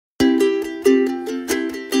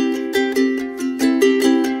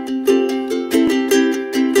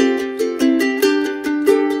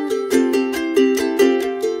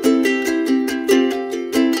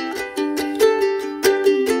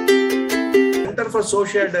For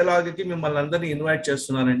social dialogue కి మిమ్మల్ని అందరినీ ఇన్వైట్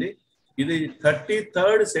చేస్తున్నానండి. ఇది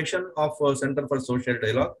 33rd session of centre for social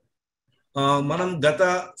dialogue. మనం గత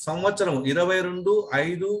సంవత్సరం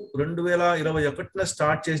 22/5/2021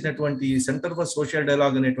 స్టార్ట్ చేసినటువంటి సెంటర్ ఫర్ సోషల్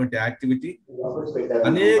డైలాగ్ అనేటువంటి యాక్టివిటీ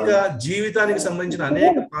అనేక జీవితానికి సంబంధించిన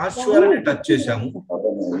అనేక పార్శ్వాలని టచ్ చేశాము.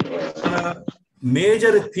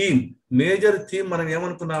 మేజర్ థీమ్ మనం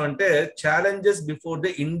ఏమనుకున్నామంటే challenges before the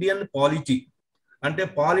Indian polity. అంటే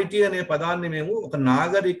పాలిటీ అనే పదాన్ని మేము ఒక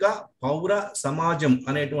నాగరిక పౌర సమాజం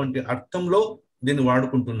అనేటువంటి అర్థంలో దీన్ని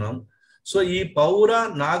వాడుకుంటున్నాం. సో ఈ పౌర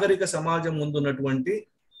నాగరిక సమాజం ముందున్నటువంటి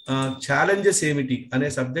ఛాలెంజెస్ ఏమిటి అనే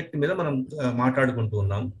సబ్జెక్ట్ మీద మనం మాట్లాడుకుంటూ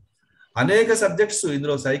ఉన్నాం. అనేక సబ్జెక్ట్స్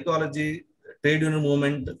ఇందులో psychology, trade union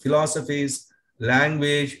movement, philosophies,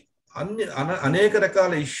 language, అనేక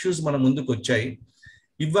రకాల ఇష్యూస్ మన ముందుకు వచ్చాయి.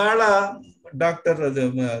 ఇవాళ డాక్టర్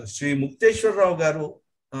శ్రీ ముక్తేశ్వరరావు గారు,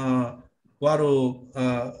 వారు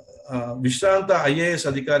విశ్రాంత IAS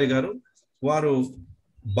అధికారి గారు, వారు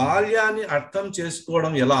బాల్యాన్ని అర్థం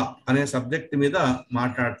చేసుకోవడం ఎలా అనే సబ్జెక్ట్ మీద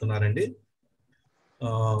మాట్లాడుతున్నారండి.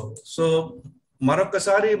 సో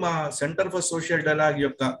మరొకసారి మా సెంటర్ ఫర్ సోషల్ డైలాగ్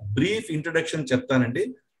యొక్క బ్రీఫ్ ఇంట్రడక్షన్ చెప్తానండి.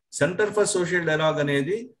 సెంటర్ ఫర్ సోషల్ డైలాగ్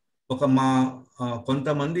అనేది ఒక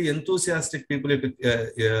కొంతమంది ఎంతూసియాస్టిక్ పీపుల్ యొక్క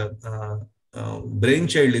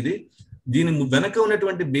బ్రెయిన్ చైల్డ్ ఇది. దీని వెనక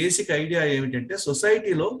ఉన్నటువంటి బేసిక్ ఐడియా ఏమిటంటే,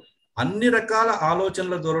 సొసైటీలో అన్ని రకాల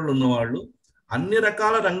ఆలోచనల ధోరణులు ఉన్నవాళ్ళు, అన్ని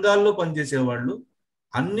రకాల రంగాల్లో పనిచేసేవాళ్ళు,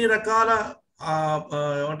 అన్ని రకాల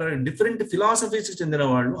ఏమంటారు డిఫరెంట్ ఫిలాసఫీస్కి చెందిన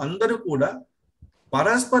వాళ్ళు అందరూ కూడా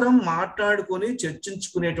పరస్పరం మాట్లాడుకొని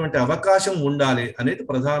చర్చించుకునేటువంటి అవకాశం ఉండాలి అనేది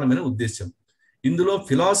ప్రధానమైన ఉద్దేశం. ఇందులో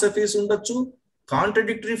ఫిలాసఫీస్ ఉండొచ్చు,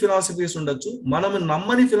 కాంట్రడిక్టరీ ఫిలాసఫీస్ ఉండొచ్చు, మనం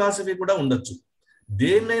నమ్మని ఫిలాసఫీ కూడా ఉండొచ్చు.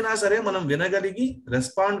 దేన్నైనా సరే మనం వినగలిగి,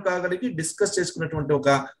 రెస్పాండ్ కాగలిగి, డిస్కస్ చేసుకున్నటువంటి ఒక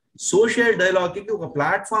సోషల్ డైలాగ్కి ఒక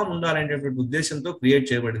ప్లాట్ఫామ్ ఉండాలనేటువంటి ఉద్దేశంతో క్రియేట్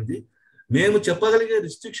చేయబడింది. మేము చెప్పగలిగే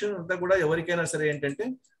రిస్ట్రిక్షన్ అంతా కూడా ఎవరికైనా సరే ఏంటంటే,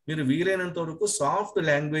 మీరు వీలైనంత వరకు సాఫ్ట్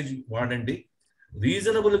లాంగ్వేజ్ వాడండి,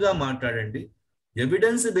 రీజనబుల్ గా మాట్లాడండి,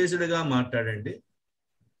 ఎవిడెన్స్ బేస్డ్ గా మాట్లాడండి,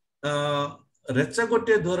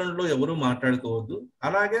 రెచ్చగొట్టే ధోరణిలో ఎవరు మాట్లాడుకోవద్దు.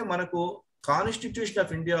 అలాగే మనకు కాన్స్టిట్యూషన్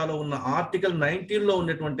ఆఫ్ ఇండియాలో ఉన్న ఆర్టికల్ 19లో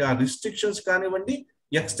ఉన్నటువంటి ఆ రిస్ట్రిక్షన్స్ కానివ్వండి,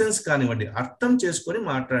 ఎక్స్టెన్స్ కానివ్వండి, అర్థం చేసుకొని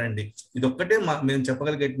మాట్లాడండి. ఇదొక్కటే మేము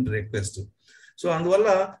చెప్పగలిగేటువంటి రిక్వెస్ట్. సో అందువల్ల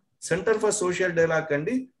సెంటర్ ఫర్ సోషల్ డైలాగ్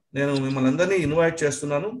అండి నేను మిమ్మల్ని అందరినీ ఇన్వైట్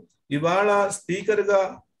చేస్తున్నాను. ఇవాళ స్పీకర్గా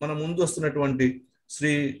మన ముందు వస్తున్నటువంటి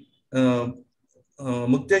శ్రీ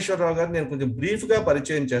ముక్తేశ్వరరావు గారు నేను కొంచెం బ్రీఫ్గా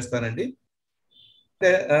పరిచయం చేస్తానండి.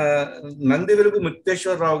 నంది వెలుగు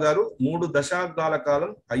ముక్తేశ్వరరావు గారు 3 దశాబ్దాల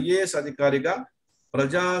కాలం IAS అధికారిగా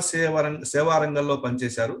ప్రజా సేవా రంగంలో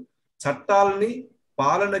పనిచేశారు. చట్టాలని,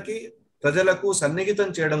 పాలనకి, ప్రజలకు సన్నిహితం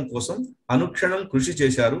చేయడం కోసం అనుక్షణం కృషి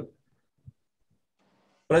చేశారు.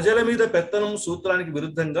 ప్రజల మీద పెత్తనం సూత్రానికి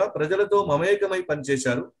విరుద్ధంగా ప్రజలతో మమేకమై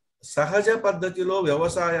పనిచేశారు. సహజ పద్ధతిలో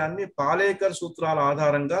వ్యవసాయాన్ని పాలేకర్ సూత్రాల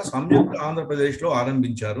ఆధారంగా సంయుక్త ఆంధ్రప్రదేశ్లో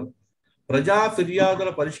ఆరంభించారు. ప్రజా ఫిర్యాదుల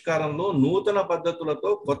పరిష్కారంలో నూతన పద్ధతులతో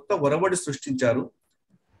కొత్త ఒరవడి సృష్టించారు.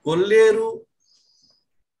 కొల్లేరు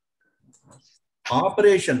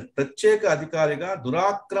ఆపరేషన్ ప్రత్యేక అధికారిగా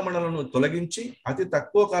దురాక్రమణలను తొలగించి అతి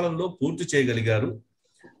తక్కువ కాలంలో పూర్తి చేయగలిగారు.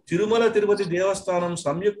 తిరుమల తిరుపతి దేవస్థానం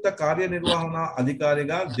సంయుక్త కార్యనిర్వహణ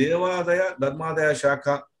అధికారిగా దేవాదాయ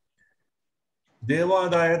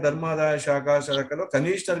ధర్మాదాయ శాఖలో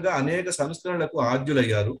కమిషనర్ గా అనేక సంస్కరణలకు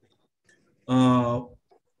ఆద్యులయ్యారు.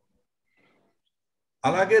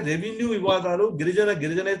 అలాగే రెవెన్యూ వివాదాలు,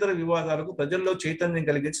 గిరిజనేతర వివాదాలకు ప్రజల్లో చైతన్యం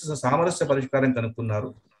కలిగించి సామరస్య పరిష్కారం కనుక్కున్నారు.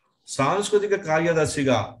 సాంస్కృతిక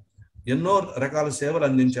కార్యదర్శిగా ఎన్నో రకాల సేవలు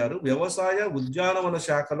అందించారు. వ్యవసాయ ఉద్యానవన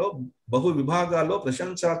శాఖలో బహు విభాగాల్లో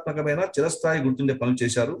ప్రశంసాత్మకమైన చిరస్థాయి గుర్తుండే పనులు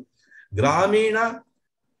చేశారు. గ్రామీణ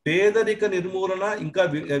పేదరిక నిర్మూలన ఇంకా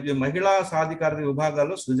మహిళా సాధికారత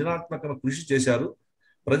విభాగాల్లో సృజనాత్మక కృషి చేశారు.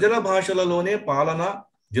 ప్రజల భాషలలోనే పాలన,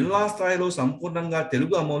 జిల్లా స్థాయిలో సంపూర్ణంగా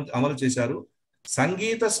తెలుగు అమలు చేశారు.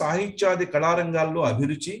 సంగీత సాహిత్యాది కళారంగాల్లో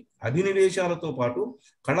అభిరుచి, అభినివేశాలతో పాటు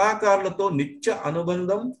కళాకారులతో నిత్య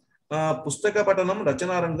అనుబంధం, పుస్తక పఠనం,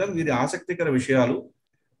 రచనారంగం వీరి ఆసక్తికర విషయాలు.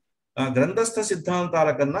 గ్రంథస్థ సిద్ధాంతాల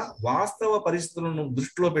కన్నా వాస్తవ పరిస్థితులను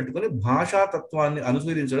దృష్టిలో పెట్టుకుని భాషా తత్వాన్ని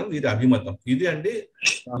అనుసరించడం వీరి అభిమతం. ఇది అండి.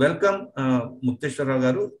 వెల్కమ్ ముక్తేశ్వరరావు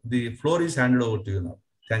గారు. The floor is handed over to you now.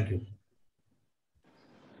 Thank you.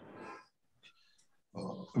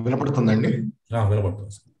 వినపడుతుందండి?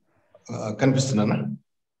 వినపడుతుంది. కనిపిస్తున్నానా?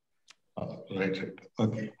 రైట్.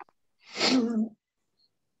 ఓకే,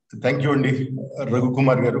 థ్యాంక్ యూ అండి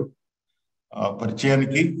రఘుకుమార్ గారు.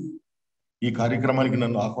 పరిచయానికి, ఈ కార్యక్రమానికి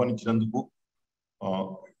నన్ను ఆహ్వానించినందుకు,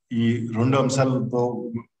 ఈ 2 అంశాలతో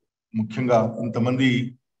ముఖ్యంగా ఇంతమంది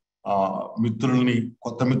మిత్రుల్ని,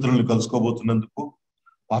 కొత్త మిత్రుల్ని కలుసుకోబోతున్నందుకు,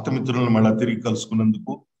 పాత మిత్రులను మళ్ళా తిరిగి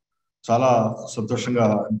కలుసుకున్నందుకు చాలా సంతోషంగా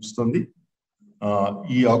అనిపిస్తుంది.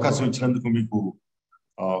 ఈ అవకాశం ఇచ్చినందుకు మీకు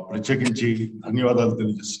ప్రత్యేకించి ధన్యవాదాలు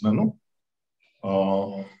తెలియజేస్తున్నాను.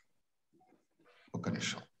 ఒక్క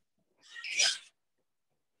నిమిషం.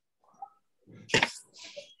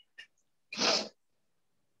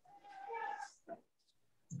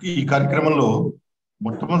 ఈ కార్యక్రమంలో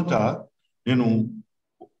మొట్టమొదట నేను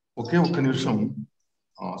ఒక్క నిమిషం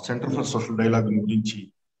సెంటర్ ఫర్ సోషల్ డైలాగ్ గురించి,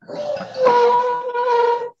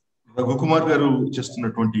 రఘుకుమార్ గారు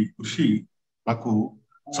చేస్తున్నటువంటి కృషి నాకు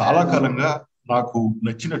చాలా కాలంగా నాకు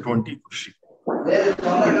నచ్చినటువంటి కృషి.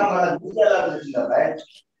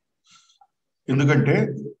 ఎందుకంటే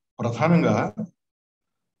ప్రధానంగా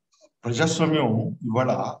ప్రజాస్వామ్యం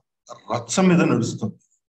ఇవాళ రచ్చ మీద నడుస్తుంది,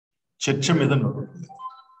 చర్చ మీద నడుస్తుంది.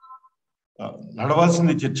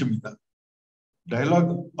 నడవాల్సింది చర్చ మీద.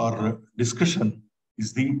 Dialogue or discussion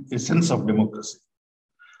is the essence of democracy.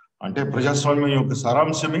 అంటే ప్రజాస్వామ్యం యొక్క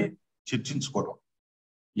సారాంశమే చర్చించుకోవడం.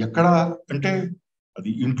 ఎక్కడ అంటే అది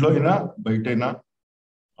ఇంట్లో అయినా, బయటైనా,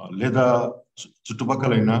 లేదా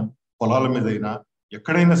చుట్టుపక్కలైనా, పొలాల మీద అయినా,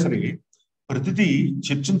 ఎక్కడైనా సరే ప్రతిదీ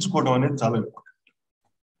చర్చించుకోవడం అనేది చాలా ఇంపార్టెంట్.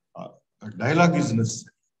 Dialogue is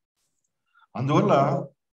necessary. అందువల్ల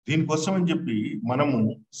దీనికోసం అని చెప్పి మనము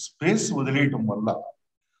స్పేస్ వదిలేయటం వల్ల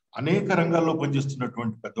అనేక రంగాల్లో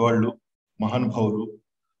పనిచేస్తున్నటువంటి పెద్దవాళ్ళు, మహానుభావులు,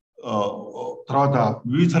 తర్వాత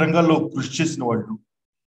వివిధ రంగాల్లో కృషి చేసిన వాళ్ళు,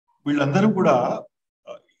 వీళ్ళందరూ కూడా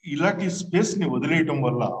ఇలాంటి స్పేస్ ని వదిలేయటం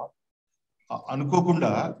వల్ల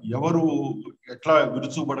అనుకోకుండా ఎవరు ఎట్లా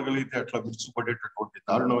విరుచుపడగలిగితే అట్లా విరుచుపడేటటువంటి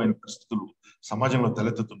దారుణమైన పరిస్థితులు సమాజంలో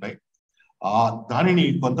తలెత్తుతున్నాయి. దానిని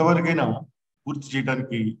కొంతవరకైనా పూర్తి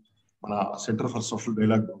చేయడానికి మన సెంటర్ ఫర్ సోషల్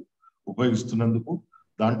డైలాగ్ ఉపయోగిస్తున్నందుకు,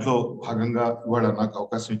 దాంట్లో భాగంగా ఇవాళ నాకు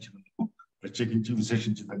అవకాశం ఇచ్చినందుకు ప్రత్యేకించి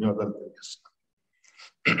విశేషించి ధన్యవాదాలు తెలియజేస్తున్నాను.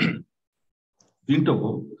 దీంతో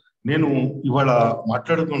నేను ఇవాళ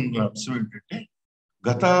మాట్లాడుతున్న అంశం ఏంటంటే,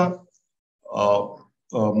 గత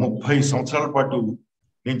 30 సంవత్సరాల పాటు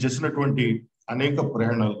నేను చేసినటువంటి అనేక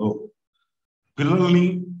ప్రయాణాల్లో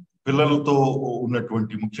పిల్లలతో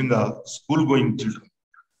ఉన్నటువంటి, ముఖ్యంగా స్కూల్ గోయింగ్ చిల్డ్రన్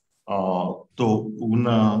తో ఉన్న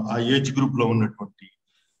ఆ ఏజ్ గ్రూప్ లో ఉన్నటువంటి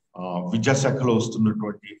విద్యాశాఖలో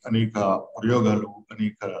వస్తున్నటువంటి అనేక ప్రయోగాలు,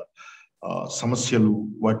 అనేక సమస్యలు,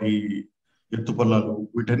 వాటి ఎత్తుపల్లాలు,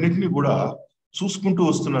 వీటన్నిటినీ కూడా చూసుకుంటూ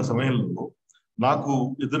వస్తున్న సమయంలో నాకు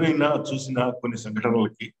చూసిన కొన్ని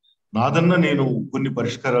సంఘటనలకి నాదన్నా నేను కొన్ని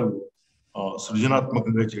పరిష్కారాలు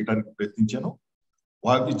సృజనాత్మకంగా చేయడానికి ప్రయత్నించాను.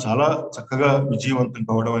 వాటి చాలా చక్కగా విజయవంతం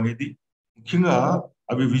కావడం అనేది, ముఖ్యంగా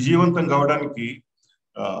అవి విజయవంతం కావడానికి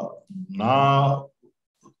నా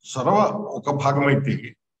చొరవ ఒక భాగమైతే,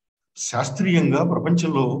 శాస్త్రీయంగా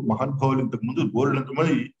ప్రపంచంలో మహానుభావులు ఇంతకు ముందు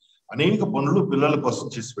బోల్డంతమంది అనేక పనులు పిల్లల కోసం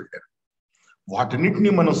చేసి పెట్టారు. వాటన్నిటినీ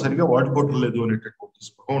మనం సరిగా వాడుకోవటం లేదు అనేటటువంటి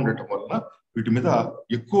స్పృహ ఉండటం వలన వీటి మీద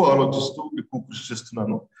ఎక్కువ ఆలోచిస్తూ ఎక్కువ కృషి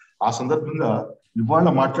చేస్తున్నాను. ఆ సందర్భంగా ఇవాళ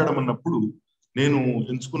మాట్లాడమన్నప్పుడు నేను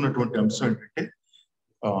ఎంచుకున్నటువంటి అంశం ఏంటంటే,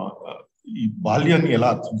 ఈ బాల్యాన్ని ఎలా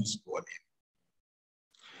అర్థం చేసుకోవాలి,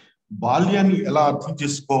 బాల్యాన్ని ఎలా అర్థం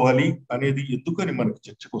చేసుకోవాలి అనేది ఎందుకని మనకి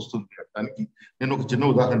చర్చకు వస్తుంది అనడానికి నేను ఒక చిన్న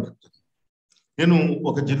ఉదాహరణ చెప్తాను. నేను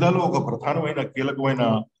ఒక జిల్లాలో ఒక ప్రధానమైన కీలకమైన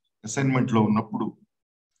అసైన్మెంట్ లో ఉన్నప్పుడు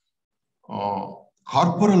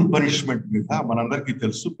కార్పొరల్ పనిష్మెంట్ మీద, మనందరికీ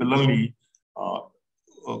తెలుసు, పిల్లల్ని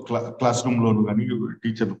క్లాస్ రూమ్ లోను కానీ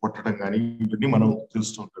టీచర్లు కొట్టడం కానీ ఇవన్నీ మనం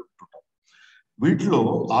తెలుస్తుంటాం. వీటిలో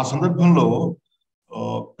ఆ సందర్భంలో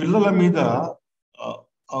పిల్లల మీద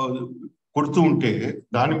కొడుతూ ఉంటే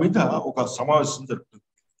దాని మీద ఒక సమావేశం జరుగుతుంది.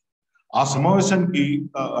 ఆ సమావేశానికి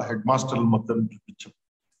హెడ్ మాస్టర్లు మొత్తం పిలిపించాం,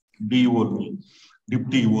 డిఈఓని,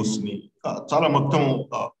 డిప్టీ ఈఓస్ని, చాలా మొత్తం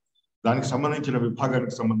దానికి సంబంధించిన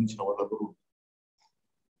విభాగానికి సంబంధించిన వాళ్ళందరూ.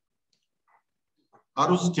 ఆ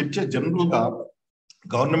రోజు చర్చ జనరల్ గా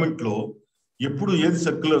గవర్నమెంట్ లో ఎప్పుడు ఏది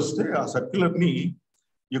సర్క్యులర్ వస్తే ఆ సర్క్యులర్ ని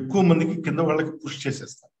ఎక్కువ మందికి కింద వాళ్ళకి పుష్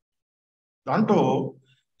చేసేస్తారు. దాంట్లో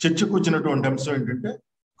చర్చకు వచ్చినటువంటి అంశం ఏంటంటే,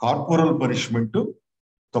 కార్పొరల్ పనిష్మెంట్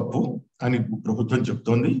తప్పు అని ప్రభుత్వం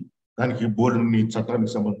చెప్తోంది. దానికి బోర్డుని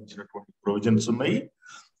చట్టానికి సంబంధించినటువంటి ప్రొవిజన్స్ ఉన్నాయి.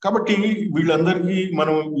 కాబట్టి వీళ్ళందరికీ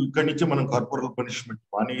మనం ఇక్కడి నుంచి మనం కార్పొరల్ పనిష్మెంట్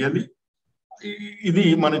మానేయాలి, ఇది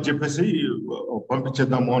మనం చెప్పేసి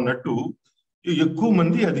పంపించేద్దాము అన్నట్టు ఎక్కువ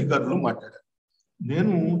మంది అధికారులు మాట్లాడారు.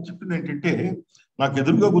 నేను చెప్పింది ఏంటంటే, నాకు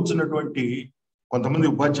ఎదురుగా కూర్చున్నటువంటి కొంతమంది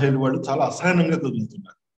ఉపాధ్యాయులు వాళ్ళు చాలా అసహనంగా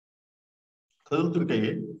కదులుతుంటే,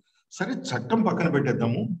 సరే చట్టం పక్కన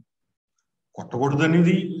పెట్టేద్దాము, కొట్టకూడదు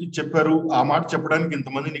అనేది చెప్పారు. ఆ మాట చెప్పడానికి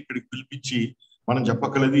ఇంతమందిని ఇక్కడికి పిలిపించి మనం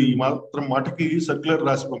చెప్పక్కలేదు, ఈ మాత్రం మాటకి సర్క్యులర్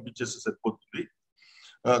రాసి పంపించేస్తే సరిపోతుంది,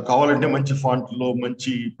 కావాలంటే మంచి ఫాంట్లో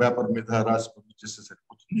మంచి పేపర్ మీద రాసి పంపించేస్తే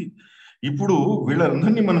సరిపోతుంది, ఇప్పుడు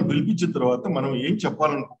వీళ్ళందరినీ మనం పిలిపించిన తర్వాత మనం ఏం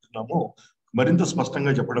చెప్పాలనుకుంటున్నామో మరింత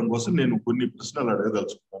స్పష్టంగా చెప్పడం కోసం నేను కొన్ని ప్రశ్నలు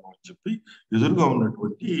అడగదలుచుకున్నాను అని చెప్పి ఎదురుగా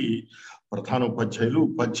ఉన్నటువంటి ప్రధాన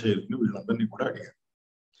ఉపాధ్యాయులని వీళ్ళందరినీ కూడా అడిగారు.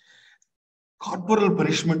 కార్పొరల్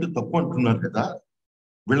పనిష్మెంట్ తప్పు అంటున్నారు కదా,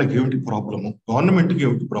 వీళ్ళకి ఏమిటి ప్రాబ్లము, గవర్నమెంట్కి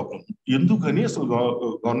ఏమిటి ప్రాబ్లము, ఎందుకని అసలు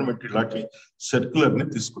గవర్నమెంట్ ఇలాంటి సర్క్యులర్ ని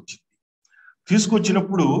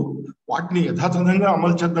తీసుకొచ్చినప్పుడు వాటిని యథాతథంగా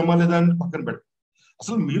అమలు చేద్దామా లేదా అని పక్కన పెట్టారు.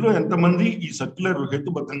 అసలు మీలో ఎంతమంది ఈ సర్క్యులర్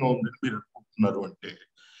హేతుబద్ధంగా ఉందని మీరు అనుకుంటున్నారు అంటే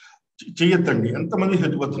చెయ్యొద్దండి. ఎంతమంది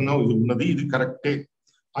హేతుబద్ధంగా ఉన్నది, ఇది కరెక్టే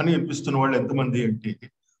అని అనిపిస్తున్న వాళ్ళు ఎంతమంది అంటే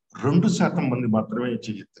 2% మంది మాత్రమే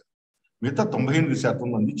చెయ్యొద్దు, మిగతా 98%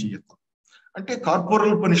 మంది చెయ్యొద్దు. అంటే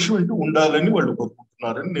కార్పొరల్ పనిష్మెంట్ ఉండాలని వాళ్ళు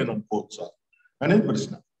కోరుకుంటున్నారని నేను అనుకోవచ్చా అనేది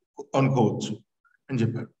ప్రశ్న. అనుకోవచ్చు అని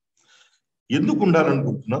చెప్పారు. ఎందుకు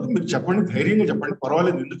ఉండాలనుకుంటున్నారు మీరు చెప్పండి, ధైర్యంగా చెప్పండి,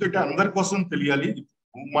 పర్వాలేదు. ఎందుకంటే అందరి కోసం తెలియాలి.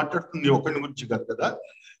 మాట్లాడుతుంది ఒకరి గురించి కాదు కదా.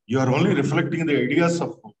 You are only reflecting the ideas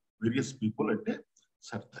of various people. అంటే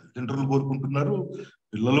సరే, తల్లిదండ్రులు కోరుకుంటున్నారు,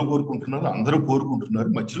 పిల్లలు కోరుకుంటున్నారు, అందరూ కోరుకుంటున్నారు,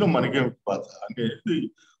 మధ్యలో మనకే బాధ అనేది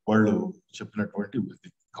వాళ్ళు చెప్పినటువంటి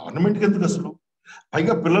గవర్నమెంట్కి ఎందుకు అసలు?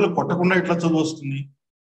 పైగా పిల్లలు కొట్టకుండా ఎట్లా చదువు వస్తుంది?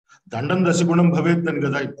 దండం దశగుణం భవేత్ అని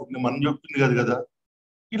కదా ఇప్పుడు మనం చెప్తుంది కాదు కదా.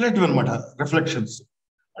 ఇలాంటివి అనమాట రిఫ్లెక్షన్స్.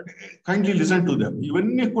 అంటే కైండ్లీ లిసన్ టు దెమ్.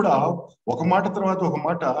 ఇవన్నీ కూడా ఒక మాట తర్వాత ఒక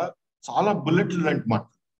మాట చాలా బుల్లెట్లు లాంటి మాట.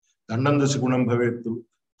 దండం దశగుణం భవేత్తు,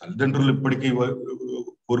 తల్లిదండ్రులు ఇప్పటికీ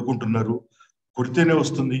కోరుకుంటున్నారు, కొడితేనే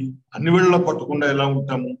వస్తుంది, అన్ని వేళలా కొట్టకుండా ఎలా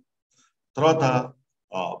ఉంటాము. తర్వాత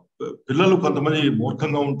పిల్లలు కొంతమంది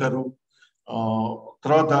మూర్ఖంగా ఉంటారు,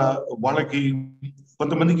 తర్వాత వాళ్ళకి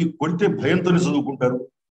కొంతమందికి కొడితే భయంతోనే చదువుకుంటారు,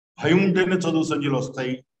 భయం ఉంటేనే చదువు సంఖ్యలు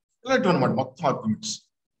వస్తాయి. ఇలాంటివి అనమాట మొత్తం ఆర్గ్యుమెంట్స్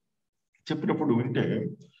చెప్పినప్పుడు వింటే.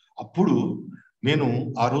 అప్పుడు నేను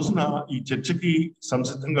ఆ రోజున ఈ చర్చకి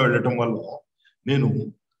సంసిద్ధంగా వెళ్ళటం వల్ల నేను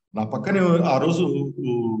నా పక్కనే ఆ రోజు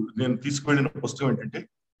నేను తీసుకువెళ్ళిన పుస్తకం ఏంటంటే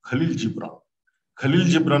ఖలీల్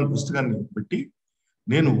జిబ్రాన్ పుస్తకాన్ని పెట్టి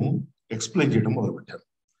నేను ఎక్స్ప్లెయిన్ చేయడం మొదలుపెట్టాను.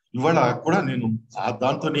 ఇవాళ కూడా నేను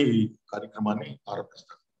దాంతోనే ఈ కార్యక్రమాన్ని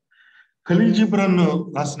ఆరంభిస్తాను. ఖలీల్ జిబ్రాన్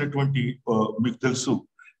రాసినటువంటి, మీకు తెలుసు,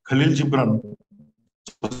 ఖలీల్ జిబ్రాన్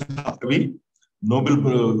కవి, నోబెల్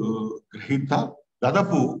గ్రహీత.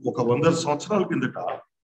 దాదాపు ఒక 100 సంవత్సరాల కిందట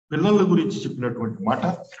పిల్లల గురించి చెప్పినటువంటి మాట,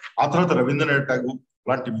 ఆ తర్వాత రవీంద్రనాథ్ ఠాగూర్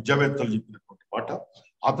లాంటి విద్యావేత్తలు చెప్పినటువంటి మాట,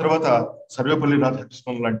 ఆ తర్వాత సర్వేపల్లి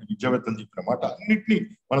రాధాకృష్ణన్ లాంటి విద్యావేత్తలు చెప్పిన మాట, అన్నిటినీ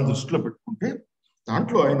మనం దృష్టిలో పెట్టుకుంటే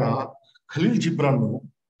దాంట్లో ఆయన ఖలీల్ జిబ్రాన్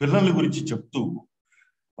పిల్లల గురించి చెప్తూ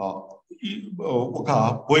ఒక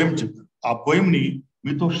పోయం చెప్పారు. ఆ పోయంని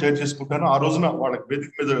మీతో షేర్ చేసుకుంటాను. ఆ రోజున వాళ్ళకి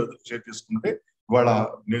వేదిక మీద షేర్ చేసుకుంటే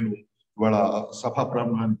నేను సభా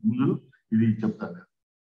ప్రారంభానికి ముందు ఇది చెప్తాను.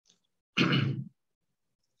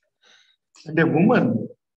 And a woman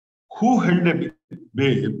who held a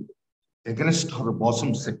babe against her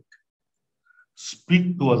bosom said, "Speak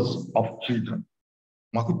to us of children."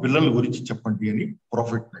 మాకు పిల్లల గురించి చెప్పండి అని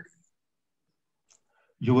ప్రాఫిట్ అడిగింది.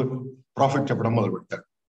 ప్రాఫిట్ చెప్పడం మొదలు పెడతాడు.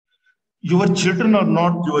 Your children are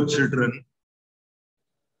not your children.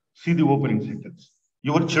 See the opening sentence.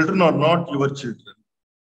 Your children are not your children.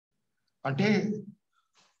 అంటే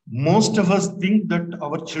most of us think that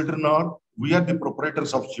our children we are the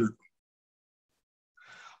proprietors of children.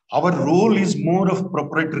 Our role is more of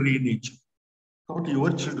proprietary nature. But your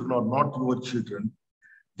children are not your children.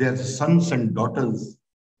 They are the sons and daughters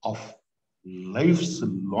of life's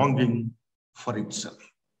longing for itself.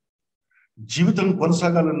 జీవితం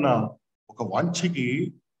కొనసాగాలన్న ఒక వాంఛకి,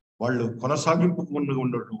 వాళ్ళు కొనసాగింపుకు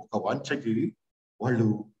ఉండడం ఒక వాంఛకి వాళ్ళు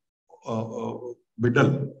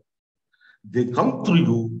బిడ్డలు. They come through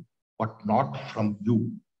you but not from you.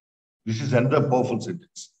 This is another powerful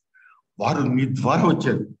sentence. వారు నీ ద్వారా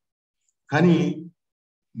వచ్చారు కానీ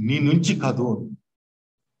నీ నుంచి కాదు.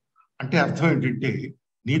 అంటే అర్థం ఏంటంటే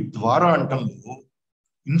నీ ద్వారా అంటంలో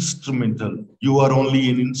instrumental. You are only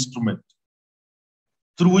an instrument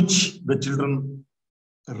through which the children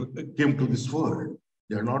came to this world.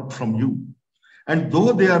 They are not from you. And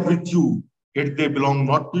though they are with you, yet they belong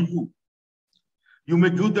not to you. You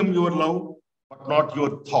may give them your love, but not your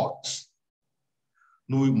thoughts.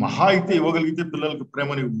 నువ్వు మహా అయితే ఇవ్వగలిగితే పిల్లలకు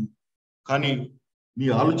ప్రేమని ఇవ్వు, కానీ నీ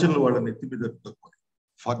ఆలోచనలు వాళ్ళని ఎత్తి మీద తక్కువ.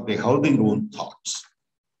 For they have their own thoughts.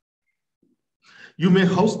 You may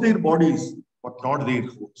house their bodies, but not their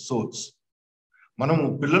souls. మనము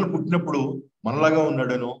పిల్లలు పుట్టినప్పుడు మనలాగా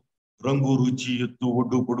ఉన్నాడనో రంగు, రుచి, ఎత్తు,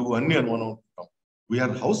 ఒడ్డు, పొడుగు అన్ని అని మనం అనుకుంటాం. We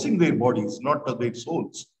are housing their bodies, not their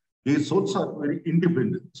souls. Their souls are very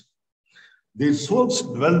independent. Their souls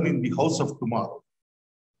dwell in the house of tomorrow,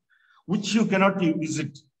 which you cannot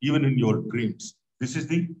visit even in your dreams. This is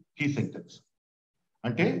the key sentence.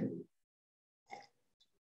 అంటే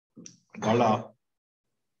వాళ్ళ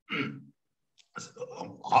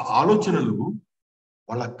ఆలోచనలు,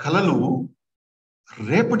 వాళ్ళ కళలు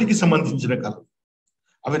రేపటికి సంబంధించిన కళలు,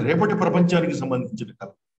 అవి రేపటి ప్రపంచానికి సంబంధించిన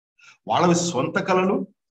కళలు, వాళ్ళవి సొంత కళలు,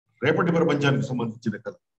 రేపటి ప్రపంచానికి సంబంధించిన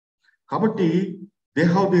కళలు. కాబట్టి they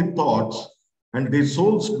have their thoughts and there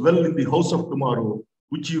souls dwell in the house of tomorrow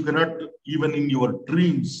which you cannot even in your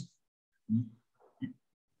dreams,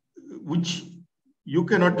 which you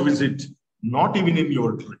cannot visit, not even in your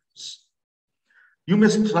dreams. You may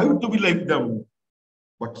strive to be like them,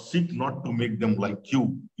 but seek not to make them like you.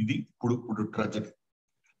 ఇది ఇప్పుడు tragedy.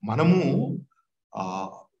 మనము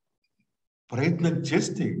ప్రయత్నం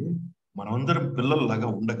చేస్తే మనమందరం పిల్లల్లాగా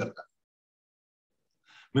ఉండగలగాలి.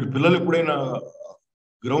 మీరు పిల్లలు ఎప్పుడైనా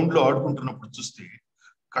ground లో ఆడుకుంటున్నప్పుడు చూస్తే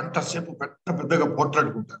గంట సేపు పెద్దగా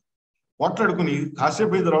పోట్లాడుకుని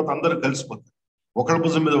కాసేపు అయిన తర్వాత అందరూ కలిసిపోతారు, ఒకళ్ళ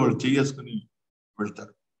భుజం మీద వాళ్ళు చేసుకుని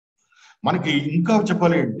వెళ్తారు. మనకి ఇంకా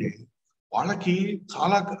చెప్పాలి అంటే వాళ్ళకి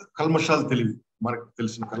చాలా కల్మషాలు తెలియదు, మనకు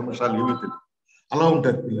తెలిసిన కల్మషాలు ఏమీ తెలియదు, అలా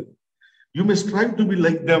ఉంటారు పిల్లలు. You may strive to be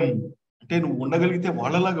like them, అంటే నువ్వు ఉండగలిగితే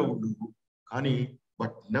వాళ్ళలాగా ఉండు, కానీ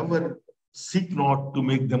but never seek not to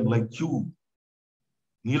make them like you.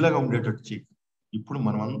 నీలాగా ఉండేటట్టు చేయి. ఇప్పుడు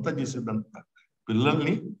మనం అంతా చేసేదంతా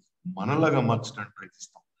పిల్లల్ని మనలాగా మార్చడానికి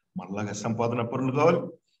ప్రయత్నిస్తాం. మనలాగా సంపాదన పరులు కావాలి,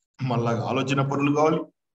 మనలాగా ఆలోచన పరులు కావాలి,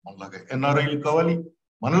 మనలాగా ఎన్ఆర్ఐలు కావాలి,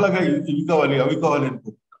 మనలాగా ఇవి కావాలి అవి కావాలి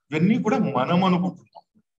అనుకుంటున్నాం. ఇవన్నీ కూడా మనం అనుకుంటున్నాం.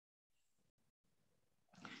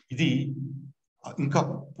 ఇది ఇంకా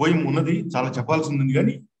పోయి ఉన్నది, చాలా చెప్పాల్సింది,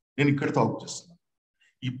 కానీ నేను ఇక్కడితో ఆఫ్ చేస్తున్నాను.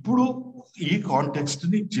 ఇప్పుడు ఈ కాంటెక్స్ట్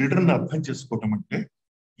ని చిల్డ్రన్ అర్థం చేసుకోవటం అంటే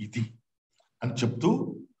ఇది అని చెప్తూ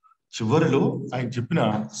చివరిలో ఆయన చెప్పిన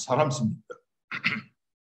సారాంశం చెప్తారు.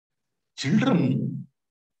 చిల్డ్రన్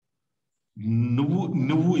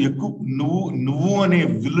నువ్వు అనే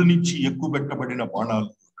విల్లు నుంచి ఎక్కువ పెట్టబడిన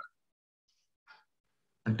బాణాలు,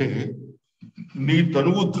 అంటే నీ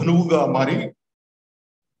ధనువుగా మారి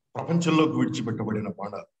ప్రపంచంలోకి విడిచిపెట్టబడిన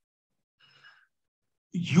బాణాలు.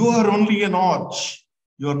 You are only N arch,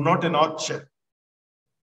 you are not an Archer.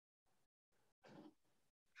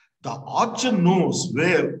 The archer knows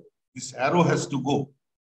where this arrow has to go.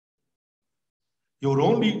 You're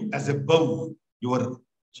only as a bow.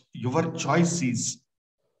 Your choice is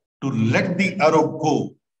to let the arrow go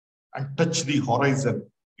and touch the horizon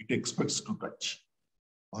it expects to touch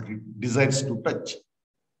or it desires to touch.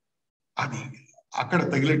 అది అక్కడ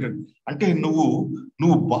తగిలేటట్టు, అంటే నువ్వు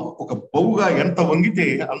ఒక బౌగా ఎంత వంగితే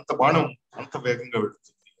అంత బాణం అంత వేగంగా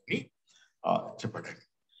వెళుతుంది అని చెప్పాడు.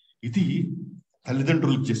 ఇది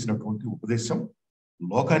తల్లిదండ్రులకు చేసినటువంటి ఉపదేశం,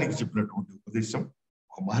 లోకానికి చెప్పినటువంటి ఉపదేశం,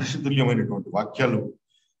 ఒక మహర్షి తుల్యమైనటువంటి వాక్యాలు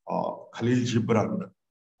ఖలీల్ జిబ్రాన్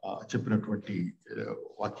చెప్పినటువంటి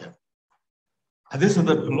వాక్యాలు. అదే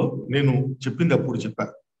సందర్భంలో నేను చెప్పింది అప్పుడు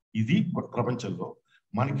చెప్పాను, ఇది ప్రపంచంలో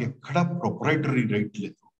మనకి ఎక్కడ ప్రొప్రైటరీ రైట్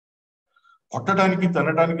లేదు. కొట్టడానికి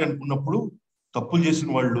తనడానికి అనుకున్నప్పుడు తప్పులు చేసిన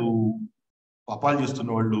వాళ్ళు, పాపాలు చేస్తున్న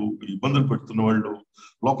వాళ్ళు, ఇబ్బందులు పెడుతున్న వాళ్ళు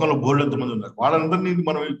లోకంలో బోర్డు మంది ఉన్నారు. వాళ్ళందరినీ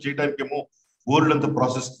మనం చేయడానికేమో బోర్డులంతా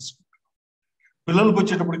ప్రాసెస్ తీసుకుంటున్నాం. పిల్లలకు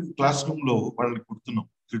వచ్చేటప్పటికి క్లాస్ రూమ్ లో వాళ్ళని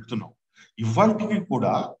తిడుతున్నాం. ఇవాళకి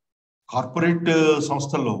కూడా కార్పొరేట్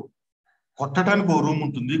సంస్థల్లో కొట్టడానికి ఒక రూమ్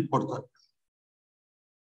ఉంటుంది, కొడతారు.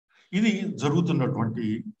 ఇది జరుగుతున్నటువంటి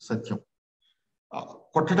సత్యం.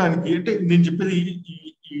 కొట్టడానికి అంటే నేను చెప్పేది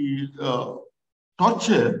ఈ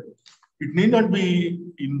torture, it need not be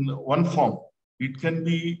in one form. It can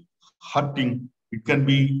be hurting, it can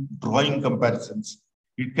be drawing comparisons,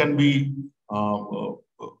 it can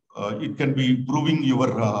be proving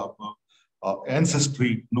your ancestry.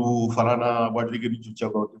 నువ్వు ఫలానా వాటి దగ్గర నుంచి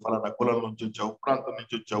వచ్చావు కాబట్టి, ఫలానా కులం నుంచి వచ్చావు, ప్రాంతం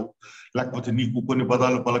నుంచి వచ్చావు, లేకపోతే నీకు కొన్ని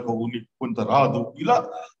పదాలు పలకవు, నీకు కొంత రాదు, ఇలా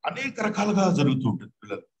అనేక రకాలుగా జరుగుతూ ఉంటుంది.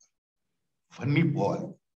 పిల్లలు ఫన్నీ పోవాలి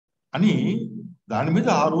అని దాని మీద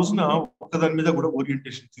ఆ రోజున ఒక్కదాని మీద కూడా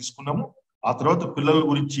ఓరియంటేషన్ తీసుకున్నాము. ఆ తర్వాత పిల్లల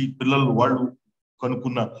గురించి పిల్లలు వాళ్ళు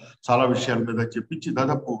కనుక్కున్న చాలా విషయాల మీద చెప్పించి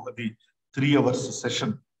దాదాపు అది 3 hours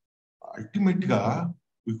సెషన్. అల్టిమేట్ గా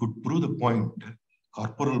we could prove the point,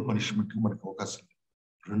 corporal punishment కి మనకి అవకాశం లేదు.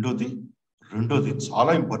 రెండోది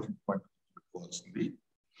చాలా ఇంపార్టెంట్ పాయింట్ పెట్టుకోవాల్సింది,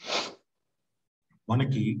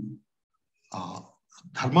 మనకి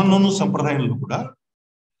ధర్మంలోనూ సంప్రదాయంలో కూడా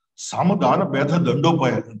సామదాన భేద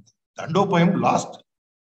దండోపాయాలు. దండోపాయం లాస్ట్.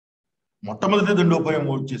 మొట్టమొదటి దండోపాయం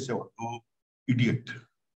చేసేవాడు ఇడియట్.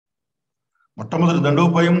 మొట్టమొదటి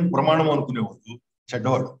దండోపాయం ప్రమాణం అనుకునేవాడు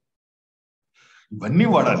చెడ్డవాడు. ఇవన్నీ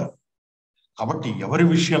వాడాలి. కాబట్టి ఎవరి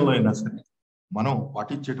విషయంలో అయినా సరే మనం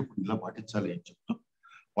పాటించేటప్పుడు ఇలా పాటించాలి అని చెప్తూ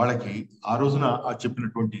వాళ్ళకి ఆ రోజున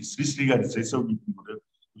చెప్పినటువంటి శ్రీశ్రీ గారి శైశవ గీతం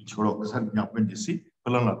గురించి కూడా ఒకసారి జ్ఞాపకం చేసి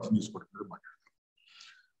పిల్లల్ని అర్థం చేసుకోవడం మాట్లాడతాం.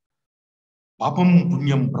 పాపం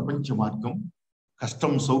పుణ్యం ప్రపంచ మార్గం,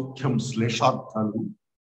 కష్టం సౌఖ్యం శ్లేషార్థాలు,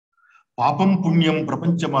 పాపం పుణ్యం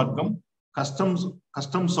ప్రపంచ మార్గం,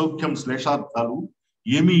 కష్టం సౌఖ్యం శ్లేషార్థాలు,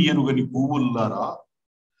 ఏమీ ఎరుగని పువ్వుల్లారా,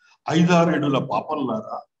 5-6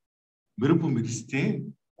 పాపంలారా, మెరుపు మిరిస్తే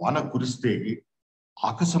వాన కురిస్తే,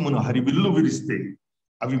 ఆకాశమున హరివిల్లు విరిస్తే,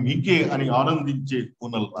 అవి మీకే అని ఆనందించే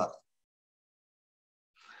కూనల్లారా.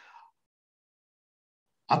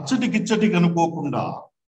 అచ్చటికిచ్చటి కనుకోకుండా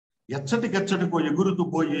ఎచ్చటికెచ్చటికో ఎగురుతూ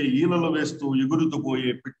పోయే, ఈలలు వేస్తూ ఎగురుతూ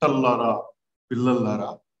పోయే పిట్టల్లారా,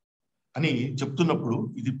 పిల్లల్లారా అని చెప్తున్నప్పుడు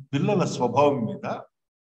ఇది పిల్లల స్వభావం మీద,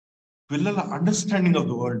 పిల్లల అండర్స్టాండింగ్ ఆఫ్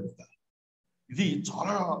ద వరల్డ్ మీద, ఇది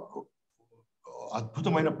చాలా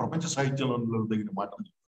అద్భుతమైన ప్రపంచ సాహిత్యంలో తగిన మాటలు.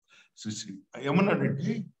 శ్రీశ్రీ ఏమన్నాడంటే,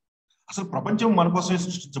 అసలు ప్రపంచం మన కోసమే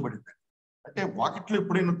సృష్టించబడింది. అంటే వాకిట్లో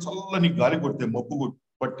ఎప్పుడైనా చల్లని గాలి కొడితే, మబ్బు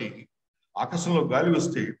పట్టి ఆకాశంలో గాలి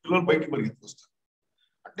వస్తే పిల్లలు బయటికి పరిగెత్తి వస్తారు.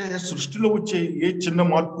 అంటే సృష్టిలో వచ్చే ఏ చిన్న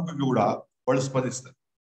మార్పుకి కూడా వాళ్ళు స్పందిస్తారు.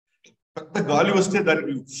 పెద్ద గాలి వస్తే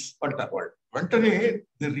దానికి అంటారు వాళ్ళు, వెంటనే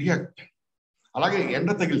ది రియాక్ట్. అలాగే ఎండ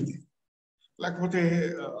తగిలితే, లేకపోతే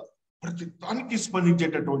ప్రతి దానికి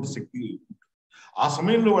స్పందించేటటువంటి శక్తి. ఆ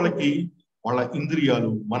సమయంలో వాళ్ళ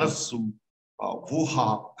ఇంద్రియాలు, మనస్సు, ఊహ,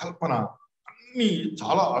 కల్పన అన్ని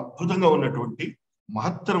చాలా అద్భుతంగా ఉన్నటువంటి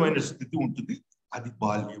మహత్తరమైన స్థితి ఉంటుంది. అది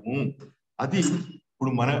బాల్యము. అది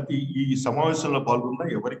ఇప్పుడు మన ఈ సమావేశంలో పాల్గొన్న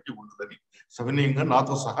ఎవరికి ఉండదని సవినయంగా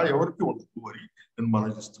నాతో సహా ఎవరికి ఉండదు అని నేను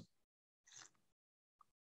మనవిస్తున్నాను.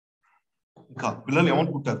 ఇంకా పిల్లలు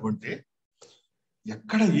ఏమనుకుంటారు అంటే,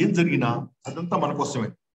 ఎక్కడ ఏం జరిగినా అదంతా మన కోసమే.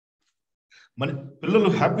 మన పిల్లలు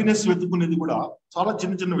హ్యాపీనెస్ వెతుకునేది కూడా చాలా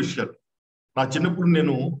చిన్న చిన్న విషయాలు. నా చిన్నప్పుడు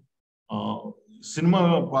నేను సినిమా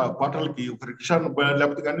పాటలకి ఒక రిక్షా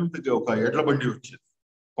లేకపోతే కానీ ఒక ఎడ్ల బండి వచ్చేది,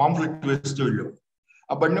 పాంఫ్లెట్ వేస్తూ వెళ్ళేవాడు.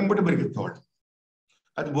 ఆ బండి వెంబడి పరిగెత్తేవాడు.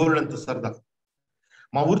 అది బోర్డంత సరదా.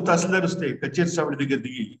 మా ఊరు తహసీల్దార్ వస్తే కచేరి సావిడి దగ్గర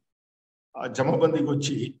దిగి ఆ జమాబందీకి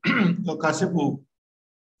వచ్చి కాసేపు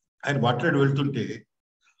ఆయన మాట్లాడి వెళ్తుంటే,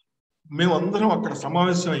 మేమందరం అక్కడ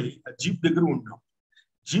సమావేశమై ఆ జీప్ దగ్గర ఉన్నాం.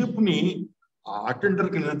 జీప్ని ఆ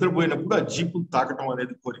అటెండర్కి నిద్రపోయినప్పుడు ఆ జీప్ని తాకటం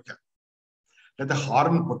అనేది కోరిక, లేదా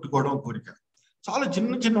హార్న్ పట్టుకోవడం కోరిక. చాలా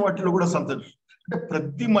చిన్న చిన్న వాటిలో కూడా సంతోషం. అంటే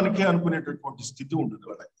ప్రతి మనకే అనుకునేటటువంటి స్థితి ఉంటుంది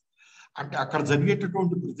వాళ్ళకి. అంటే అక్కడ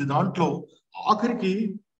జరిగేటటువంటి ప్రతి దాంట్లో ఆఖరికి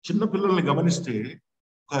చిన్న పిల్లల్ని గమనిస్తే,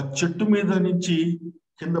 ఒక చెట్టు మీద నుంచి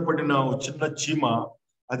కింద పడిన చిన్న చీమ,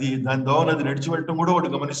 అది దాని దోవన అది నడిచి వెళ్ళటం కూడా వాడు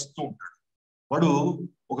గమనిస్తూ ఉంటాడు. వాడు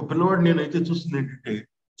ఒక పిల్లవాడు నేనైతే చూస్తుంది ఏంటంటే,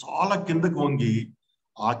 చాలా కిందకు వంగి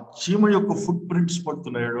ఆ చీమ యొక్క ఫుట్ ప్రింట్స్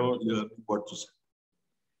పడుతున్నాయో వాడు చూశాడు.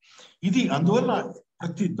 ఇది అందువల్ల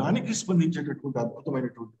ప్రతి దానికి స్పందించేటటువంటి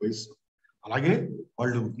అద్భుతమైనటువంటి వయసు. అలాగే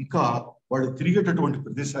వాళ్ళు తిరిగేటటువంటి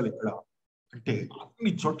ప్రదేశాలు ఎక్కడ అంటే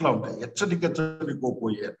అన్ని చోట్ల ఉంటాయి. ఎచ్చటికెచ్చటికో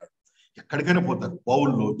పోయే అన్నాడు. ఎక్కడికైనా పోతారు.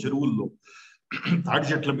 బావుల్లో, చెరువుల్లో, తాటి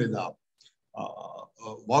చెట్ల మీద,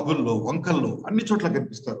 వాగుల్లో, వంకల్లో అన్ని చోట్ల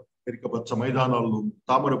కనిపిస్తారు. ఎరికబచ్చ మైదానాల్లో,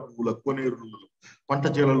 తామర పువ్వుల కోనేరులలో, పంట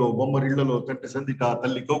చేలలో, బొమ్మరిళ్లలో, కంటి సందిట,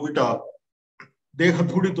 తల్లి కౌగిట, దేహ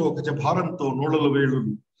ధూడితో, గజ భారంతో,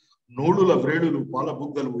 నోళుల వ్రేడులు, పాల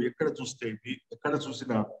బుగ్గలు, ఎక్కడ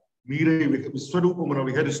చూసినా మీరే విశ్వరూపమున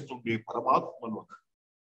విహరిస్తుండే పరమాత్మలు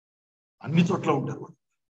అన్ని చోట్ల ఉంటారు.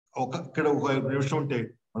 ఇక్కడ ఒక నిమిషం ఉంటే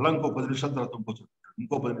మళ్ళా ఇంకో 10 నిమిషాల తర్వాత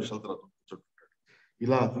ఇంకో 10 నిమిషాల తర్వాత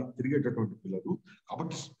ఇలా తిరిగేటటువంటి పిల్లలు.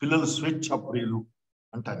 కాబట్టి పిల్లలు స్వేచ్ఛా ప్రియులు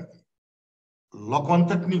అంటానికి,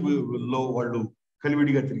 లోకమంతటిని వాళ్ళు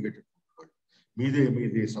కలివిడిగా తిరిగేటటువంటి వాళ్ళు.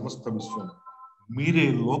 మీదే సమస్త విశ్వం, మీరే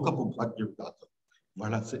లోకపు భాగ్య విధాతలు.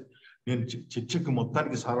 నేను చర్చకి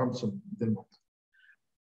మొత్తానికి సారాంశం ఇదనమాట.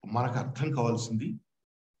 మనకు అర్థం కావాల్సింది,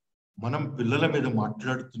 మనం పిల్లల మీద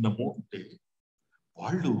మాట్లాడుతున్నాము అంటే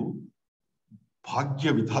వాళ్ళు భాగ్య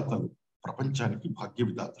విధాతలు, ప్రపంచానికి భాగ్య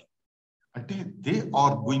విధాతలు. అంటే they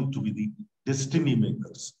are going to be the destiny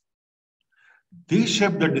makers. They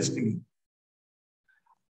shape the destiny.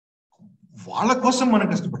 వాళ్ళ కోసం మనం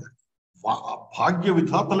కష్టపడాలి. భాగ్య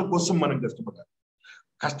విధాతల కోసం మనం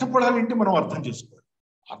కష్టపడాలి అంటే మనం అర్థం చేసుకోవాలి.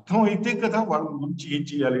 అర్థం అయితే కదా వాళ్ళ గురించి ఏం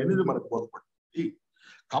చేయాలి అనేది మనకు బోధపడుతుంది.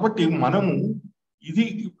 కాబట్టి మనము ఇది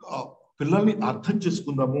పిల్లల్ని అర్థం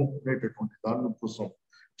చేసుకుందాము అనేటటువంటి దాని కోసం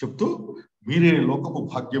చెప్తూ, మీరే లోకపు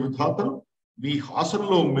భాగ్య విధాతలు, మీ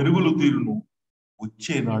హాసనలో మెరుగులు తీరును,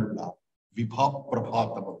 వచ్చే నాళ్ళ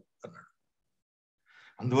విభాప్రభాతము అన్నాడు.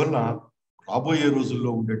 అందువల్ల రాబోయే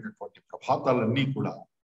రోజుల్లో ఉండేటటువంటి ప్రభాతాలన్నీ కూడా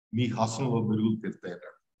మీ హాసనలో మెరుగులు తీరుతాయి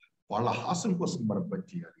అన్నాడు. వాళ్ళ హాసన కోసం మనం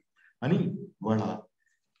పనిచేయాలి అని వాళ్ళ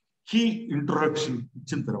కీ ఇంట్రొడక్షన్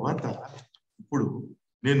ఇచ్చిన తర్వాత, ఇప్పుడు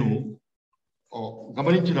నేను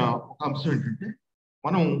గమనించిన ఒక అంశం ఏంటంటే,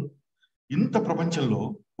 మనం ఇంత ప్రపంచంలో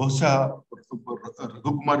బహుశా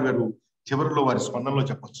రఘుకుమార్ గారు చివరిలో వారి స్పందనలో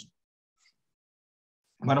చెప్పచ్చు,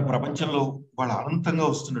 మన ప్రపంచంలో వాళ్ళ అనంతంగా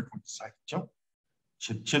వస్తున్నటువంటి సాహిత్యం,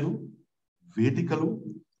 చర్చలు, వేదికలు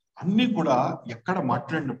అన్నీ కూడా ఎక్కడ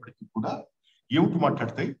మాట్లాడినప్పటికీ కూడా ఏమిటి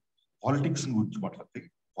మాట్లాడతాయి? పాలిటిక్స్ గురించి మాట్లాడతాయి,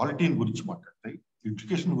 పాలిటీని గురించి మాట్లాడతాయి,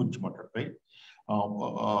 ఎడ్యుకేషన్ గురించి మాట్లాడతాయి,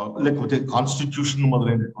 లేకపోతే కాన్స్టిట్యూషన్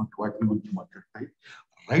మొదలైనటువంటి వాటి గురించి మాట్లాడతాయి.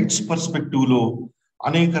 రైట్స్ పర్స్పెక్టివ్ లో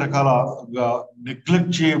అనేక రకాలుగా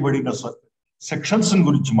నెగ్లెక్ట్ చేయబడిన సెక్షన్స్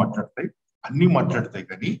గురించి మాట్లాడతాయి, అన్ని మాట్లాడతాయి.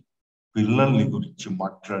 కానీ పిల్లల్ని గురించి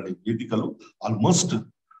మాట్లాడే వేదికలు ఆల్మోస్ట్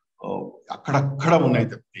అక్కడక్కడ ఉన్నాయి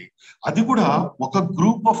తప్పితే అది కూడా ఒక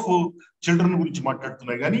గ్రూప్ ఆఫ్ చిల్డ్రన్ గురించి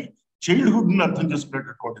మాట్లాడుతున్నాయి. కానీ చైల్డ్హుడ్ ని అర్థం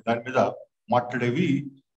చేసుకునేటటువంటి దాని మీద మాట్లాడేవి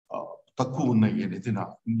తక్కువ ఉన్నాయి అనేది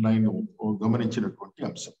నేను గమనించినటువంటి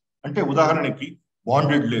అంశం. అంటే ఉదాహరణకి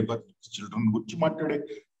బాండెడ్ లేబర్ చిల్డ్రన్ గురించి మాట్లాడే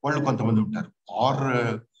వాళ్ళు కొంతమంది ఉంటారు. ఆర్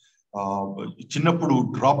చిన్నప్పుడు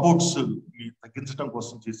డ్రాప్ అవుట్స్ ని తగ్గించడం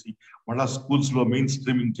కోసం చేసి మళ్ళా స్కూల్స్ లో మెయిన్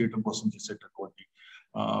స్ట్రీమింగ్ చేయడం కోసం చేసేటటువంటి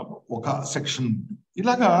ఒక సెక్షన్.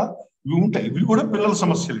 ఇలాగా ఇవి ఉంటాయి. ఇవి కూడా పిల్లల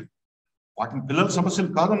సమస్యలు. వాటిని పిల్లల సమస్యలు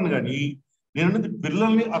కాదని కానీ నేను అనేది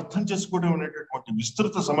పిల్లల్ని అర్థం చేసుకోవడం అనేటటువంటి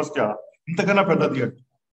విస్తృత సమస్య ఇంతకన్నా పెద్దది అంటే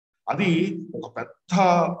అది ఒక పెద్ద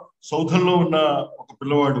సౌధంలో ఉన్న ఒక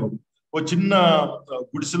పిల్లవాడు, ఓ చిన్న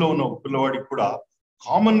గుడిసెలో ఉన్న ఒక పిల్లవాడికి కూడా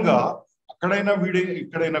కామన్ గా అక్కడైనా వీడే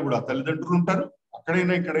ఇక్కడైనా కూడా తల్లిదండ్రులు ఉంటారు,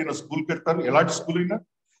 అక్కడైనా ఇక్కడైనా స్కూల్కి వెళ్తారు, ఎలాంటి స్కూల్ అయినా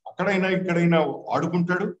అక్కడైనా ఇక్కడైనా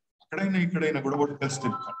ఆడుకుంటాడు, అక్కడైనా ఇక్కడైనా కూడా కలిసి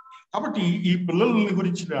తిరుగుతాడు. కాబట్టి ఈ పిల్లలని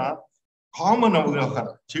గురించిన కామన్ అవగాహన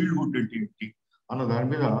చైల్డ్హుడ్ అంటే ఏంటి అన్న దాని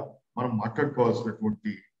మీద మనం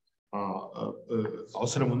మాట్లాడుకోవాల్సినటువంటి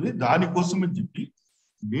అవసరం ఉంది. దానికోసం అని చెప్పి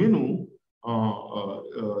నేను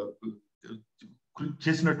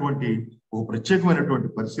చేసినటువంటి ఒక ప్రత్యేకమైనటువంటి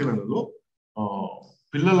పరిశీలనలో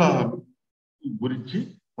పిల్లల గురించి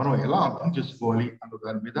మనం ఎలా అర్థం చేసుకోవాలి అన్న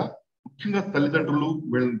దాని మీద, ముఖ్యంగా తల్లిదండ్రులు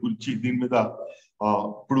వీళ్ళ గురించి దీని మీద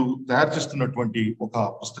ఇప్పుడు తయారు చేస్తున్నటువంటి ఒక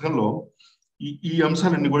పుస్తకంలో ఈ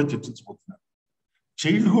అంశాలన్నీ కూడా చర్చించబోతున్నారు.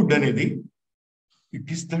 చైల్డ్హుడ్ అనేది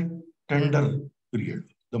it is the tender period,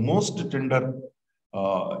 the most tender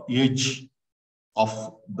age of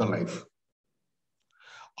the life.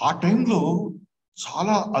 ఆ టైంలో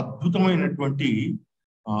చాలా అద్భుతమైనటువంటి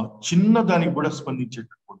చిన్న దానికి కూడా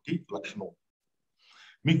స్పందించేటటువంటి లక్షణం.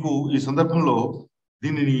 మీకు ఈ సందర్భంలో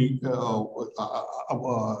దీనిని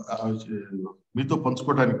మీతో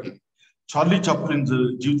పంచుకోవడానికి చార్లీ చాప్లిన్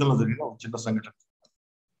జీవితంలో జరిగిన ఒక చిన్న సంఘటన.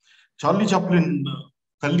 చార్లీ చాప్లిన్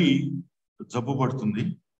తల్లి జబ్బు పడుతుంది.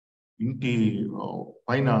 ఇంటి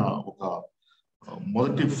పైన ఒక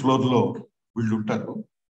మొదటి ఫ్లోర్ లో వీళ్ళు ఉంటారు.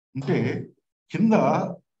 అంటే కింద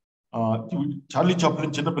చార్లీ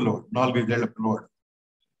చాప్లిన్ చిన్న పిల్లవాడు, 4-5 ఏళ్ల పిల్లవాడు.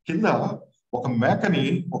 కింద ఒక మేకని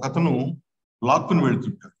ఒక అతను లాక్కుని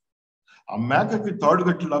వెళ్తుంటాడు. ఆ మేకకి తాడు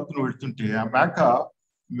కట్టి లాక్కుని వెళ్తుంటే ఆ మేక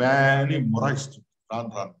మేని మొరాయిస్తుంది.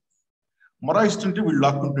 రాను మొరాయిస్తుంటే వీళ్ళు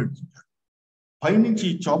లాక్కుంటూ వెళ్తుంటారు. పైనుంచి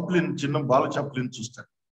చాప్లిన్, చిన్న బాల చాప్లిన్ చూస్తాడు.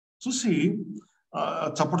 చూసి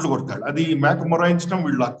చప్పట్లు కొడతాడు. అది మేక మొరాయించడం,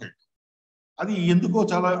 వీళ్ళు లాక్కాడు. అది ఎందుకో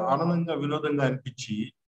చాలా ఆనందంగా వినోదంగా అనిపించి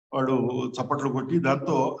వాడు చప్పట్లు కొట్టి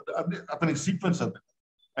దాంతో అతనికి సీక్వెన్స్ అర్థం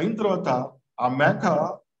అయిన తర్వాత ఆ మేక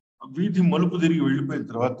వీధి మలుపు తిరిగి వెళ్ళిపోయిన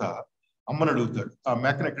తర్వాత అమ్మని అడుగుతాడు, ఆ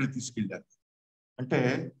మేకని ఎక్కడికి తీసుకెళ్ళారు అంటే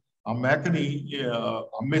ఆ మేకని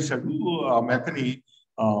అమ్మేశాడు, ఆ మేకని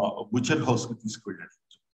బుచర్ హౌస్ కి తీసుకువెళ్ళాడు.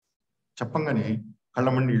 చెప్పంగానే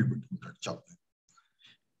కళ్ళమని నీళ్లు పెట్టుకుంటాడు చాప్లిన్.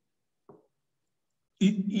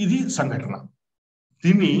 ఇది సంఘటన.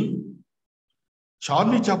 దీన్ని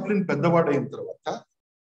చార్లీ చాప్లిన్ పెద్దవాడైన తర్వాత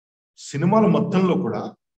సినిమాల మొత్తంలో కూడా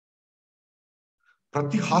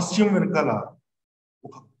ప్రతి హాస్యం వెనకాల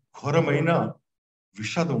ఒక ఘోరమైన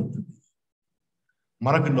విషాదం ఉంటుంది.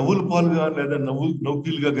 మనకు నవ్వుల పాలుగా లేదా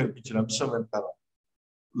నౌకీలుగా కనిపించిన అంశం వెనకాల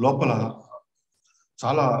లోపల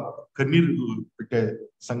చాలా కన్నీరు పెట్టే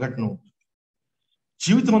సంఘటన ఉంటుంది.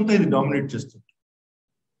 జీవితం అంతా ఇది డామినేట్ చేస్తుంది.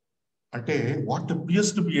 అంటే what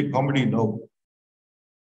appears to be A comedy now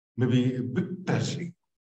may be a big tragedy.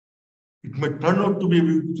 It may turn out to be a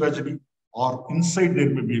big tragedy, or inside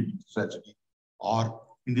there may be a big tragedy, or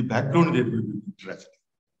in the background there may be a big tragedy.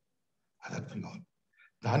 అది అర్థం కావాలి.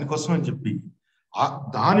 దానికోసం అని చెప్పి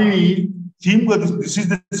దానిని theme గా, this is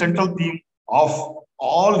the central theme of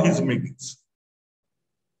all his makings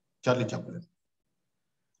Charlie Chaplin.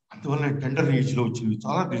 అందువల్ల tender age లో వచ్చినవి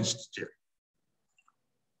చాలా రిజిస్టర్ చేయాలి.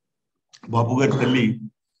 బాబు గారి తల్లి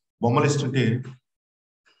బొమ్మలు ఇస్తుంటే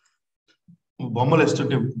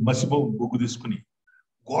బొగ్గు తీసుకుని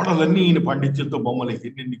గోడలన్నీ ఈయన పాండిత్యంతో బొమ్మలు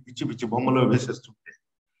పిచ్చి పిచ్చి బొమ్మలు వేసేస్తుంటే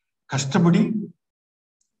కష్టపడి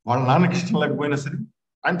వాళ్ళ నాన్నకి ఇష్టం లేకపోయినా సరే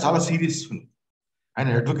ఆయన చాలా సీరియస్. ఆయన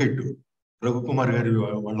అడ్వకేట్, రఘుకుమార్ గారి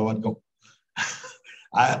వాళ్ళ వర్గం.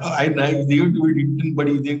 ఆయన ఇదేమిటి వీడు ఇంటిని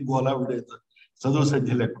పడి ఇదేం గోలా, వీడు చదువు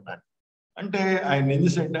సంధ్య లేకుండా అంటే ఆయన ఏం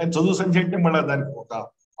చేశాడంటే, ఆయన చదువు సంధ్య అంటే మళ్ళీ దానికి ఒక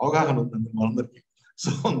అవగాహన ఉందండి మనందరికీ. సో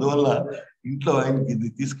అందువల్ల ఇంట్లో ఆయనకి ఇది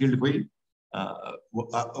తీసుకెళ్ళిపోయి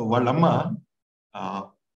వాళ్ళమ్మ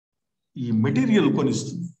ఈ మెటీరియల్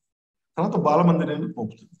కొనిస్తుంది, తర్వాత బాలమందిరాన్ని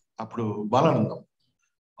పంపుతుంది. అప్పుడు బాలానందం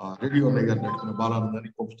రేడియో అన్నయ్య గారు నడుపుకున్న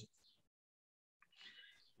బాలానందాన్ని పంపుతుంది.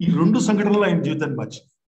 ఈ 2 సంఘటనలు ఆయన జీవితాన్ని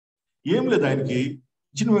మార్చింది. ఏం లేదు, ఆయనకి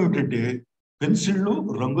ఇచ్చినవి ఏమిటంటే పెన్సిళ్ళు,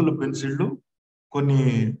 రంగుల పెన్సిళ్ళు, కొన్ని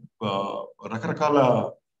రకరకాల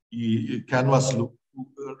ఈ క్యాన్వాస్లు,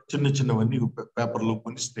 చిన్న చిన్నవన్నీ పేపర్లు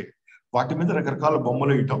కొనిస్తే వాటి మీద రకరకాల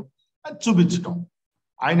బొమ్మలు వేయటం, అది చూపించటం.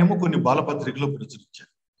 ఆయనేమో కొన్ని బాలపత్రికలో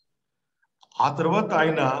ప్రచురించారు. ఆ తర్వాత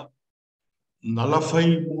ఆయన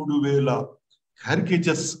 43,000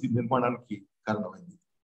 క్యారికేచర్స్ నిర్మాణానికి కారణమైంది.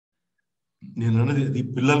 నేను అన్నది అది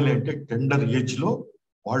పిల్లల్ని అంటే టెండర్ ఏజ్ లో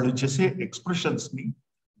వాళ్ళు చేసే ఎక్స్ప్రెషన్స్ ని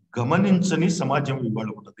గమనించని సమాజం ఇవాళ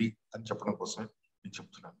ఉన్నది అని చెప్పడం కోసం నేను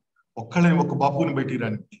చెప్తున్నాను. ఒక బాపుని బయటికి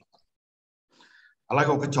రాని,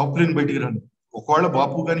 అలాగే ఒక చాప్లిన్ బయటికి రాని. ఒకవేళ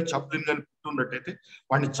బాపు కానీ చాప్లిన్ కానీ పుట్టున్నట్టయితే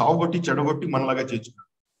వాడిని చావుగొట్టి చెడగొట్టి మనలాగా చేస్తున్నారు.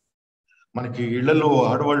 మనకి ఇళ్లలో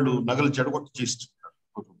ఆడవాళ్ళు నగలు చెడగొట్టి చేస్తున్నారు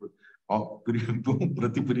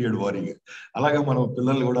ప్రతి పీరియడ్ వారీగా. అలాగే మనం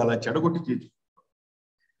పిల్లల్ని కూడా అలా చెడగొట్టి చేస్తున్నారు.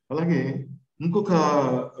 అలాగే ఇంకొక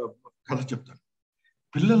కథ చెప్తాను.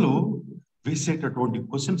 పిల్లలు వేసేటటువంటి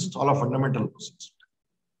క్వశ్చన్స్ చాలా ఫండమెంటల్ క్వశ్చన్స్ ఉంటాయి.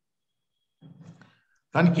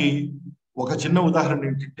 దానికి ఒక చిన్న ఉదాహరణ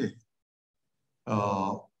ఏంటంటే,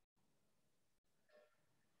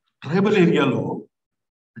 ట్రైబల్ ఏరియాలో,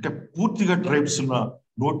 అంటే పూర్తిగా ట్రైబ్స్ ఉన్న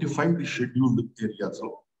నోటిఫైడ్ షెడ్యూల్డ్ ఏరియాస్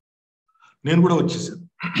లో నేను కూడా వచ్చేసాను.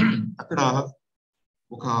 అక్కడ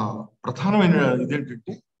ఒక ప్రధానమైన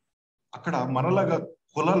ఇదేంటంటే, అక్కడ మనలాగా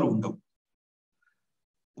కులాలు ఉండవు,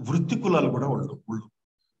 వృత్తి కులాలు కూడా ఉండవు.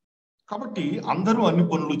 కాబట్టి అందరూ అన్ని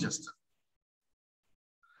పనులు చేస్తారు.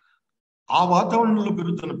 ఆ వాతావరణంలో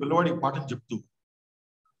పెరుగుతున్న పిల్లవాడికి పాఠం చెప్తూ,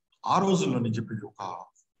 ఆ రోజుల్లో నేను చెప్పింది ఒక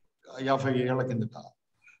 50 ఏళ్ల కిందట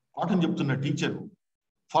పాఠం చెప్తున్న టీచరు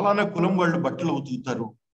ఫలానా కులం వాళ్ళు బట్టలు ఉతుకుతారు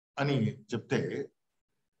అని చెప్తే,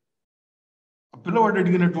 పిల్లవాడు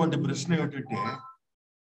అడిగినటువంటి ప్రశ్న ఏమిటంటే,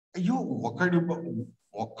 అయ్యో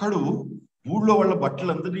ఒక్కడు ఊళ్ళో వాళ్ళ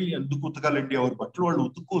బట్టలు అందరినీ ఎందుకు ఉతకాలండి, ఎవరి బట్టలు వాళ్ళు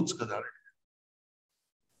ఉతుక్కోవచ్చు కదా.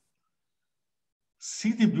 See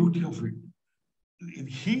the beauty of it.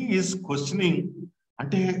 He is questioning.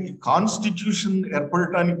 అంటే కాన్స్టిట్యూషన్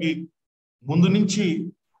ఏర్పడటానికి ముందు నుంచి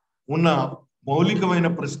ఉన్న మౌలికమైన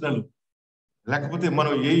ప్రశ్నలు, లేకపోతే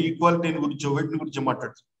మనం ఏ ఈక్వాలిటీ గురించో వీటిని గురించి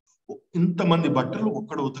మాట్లాడుతాం. ఇంతమంది బట్టలు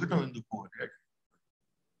ఒక్కడు ఉతకటం ఎందుకు అని.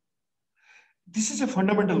 This is a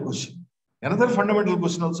fundamental question. Another fundamental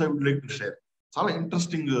question also I would like to share. చాలా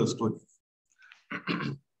ఇంట్రెస్టింగ్ స్టోరీ.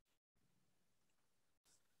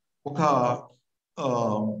 ఒక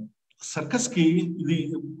సర్కస్ కి, ఇది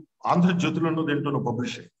ఆంధ్రజ్యోతిలోనూ దేంట్లోనూ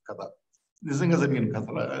పబ్లిష్ అయ్యింది కథ, నిజంగా జరిగిన కథ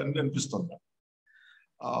అనిపిస్తుంది.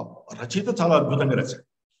 రచయిత చాలా అద్భుతంగా రాశాడు.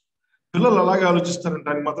 పిల్లలు అలాగే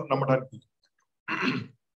ఆలోచిస్తారంటానికి మాత్రం నమ్మడానికి.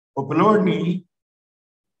 ఒక పిల్లవాడిని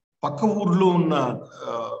పక్క ఊర్లో ఉన్న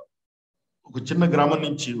ఒక చిన్న గ్రామం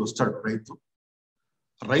నుంచి వస్తాడు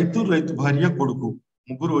రైతు భార్య, కొడుకు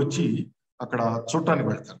ముగ్గురు వచ్చి అక్కడ చూడటానికి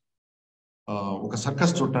పెడతారు. ఒక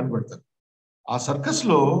సర్కస్ చూడటానికి పెడతారు. ఆ సర్కస్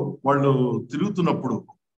లో వాళ్ళు తిరుగుతున్నప్పుడు,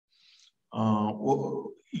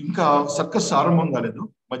 ఇంకా సర్కస్ ఆరంభం కాలేదు,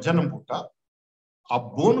 మధ్యాహ్నం పూట ఆ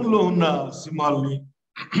బోనులో ఉన్న సింహాలని,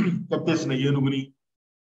 కప్పేసిన ఏనుగుని,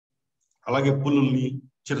 అలాగే పులుల్ని,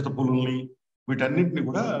 చిరత పులుల్ని, వీటన్నిటిని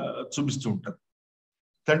కూడా చూపిస్తూ ఉంటారు.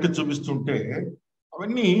 తండ్రి చూపిస్తుంటే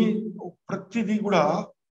అవన్నీ ప్రతిదీ కూడా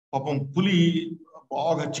పాపం పులి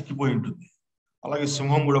బాగా చిక్కిపోయి ఉంటుంది, అలాగే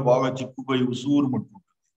సింహం కూడా బాగా చిక్కుపోయి ఉసూరుమంటుంటుంది.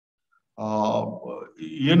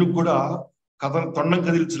 ఏనుగు కూడా తొండం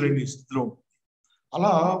కదిలించలేని స్థితిలో ఉంటుంది.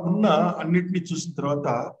 అలా ఉన్న అన్నిటినీ చూసిన తర్వాత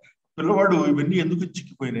పిల్లవాడు ఇవన్నీ ఎందుకు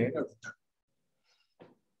చిక్కిపోయినాయి అని అడుగుతాడు.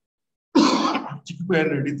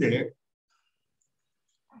 చిక్కిపోయాయని అడిగితే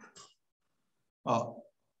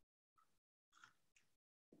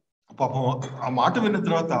పాపం ఆ మాట విన్న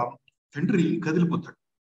తర్వాత తండ్రి కదిలిపోతాడు.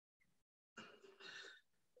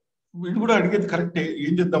 వీడు కూడా అడిగేది కరెక్టే,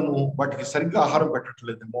 ఏం చేద్దాము, వాటికి సరిగ్గా ఆహారం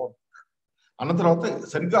పెట్టట్లేదేమో అన్న తర్వాత,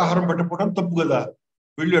 సరిగ్గా ఆహారం పెట్టకపోవడం తప్పు కదా,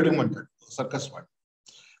 వెళ్ళి అడగమంటాడు సర్కస్ వాడు.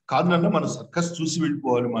 కాదు నాన్న, మనం సర్కస్ చూసి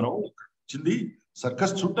వెళ్ళిపోవాలి, మనం వచ్చింది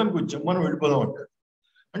సర్కస్ చూడటానికి వచ్చాం, మనం వెళ్ళిపోదాం అంటాడు.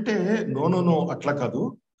 అంటే నో అట్లా కాదు,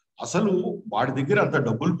 అసలు వాడి దగ్గర అంత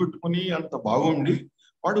డబ్బులు పెట్టుకుని అంత బాగుండి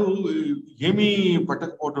వాడు ఏమీ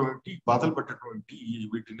పెట్టకపోవడం ఏంటి, బాధలు పెట్టడం ఏంటి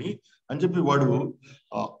వీటిని అని చెప్పి వాడు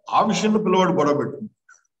ఆ విషయంలో పిల్లవాడు గొడవ పెట్టుకుంటాడు.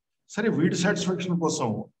 సరే, వీడి సాటిస్ఫాక్షన్ కోసం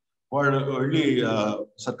వాడు వెళ్ళి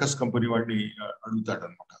సర్కస్ కంపెనీ వాడిని అడుగుతాడు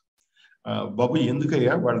అనమాట. బాబు,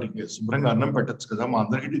 ఎందుకయ్యా వాళ్ళకి శుభ్రంగా అన్నం పెట్టచ్చు కదా, మా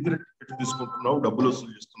అందరికి దగ్గర టికెట్ తీసుకుంటున్నావు, డబ్బులు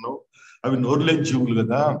వసూలు చేస్తున్నావు, అవి నోరులేని జీవులు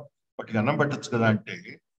కదా, వాటికి అన్నం పెట్టచ్చు కదా అంటే,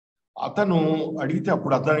 అతను అడిగితే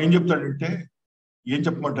అప్పుడు అతను ఏం చెప్తాడంటే, ఏం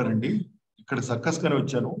చెప్పమంటారండి, ఇక్కడ సర్కస్ గానే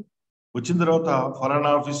వచ్చాను, వచ్చిన తర్వాత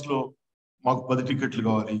ఫలానా ఆఫీస్లో మాకు 10 టికెట్లు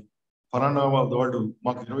కావాలి, ఫలానా వాళ్ళు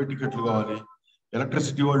మాకు 20 టికెట్లు కావాలి,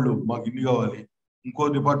 ఎలక్ట్రిసిటీ వాళ్ళు మాకు ఇన్ని కావాలి, ఇంకో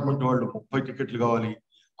డిపార్ట్మెంట్ వాళ్ళు 30 టికెట్లు కావాలి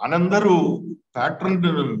అని అందరూ ప్యాట్రన్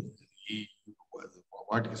ఈ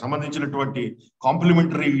వాటికి సంబంధించినటువంటి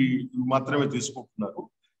కాంప్లిమెంటరీ మాత్రమే తీసుకుంటున్నారు.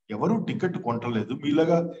 ఎవరు టికెట్ కొంటలేదు.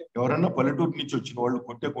 మీలాగా ఎవరన్నా పల్లెటూరు నుంచి వచ్చిన వాళ్ళు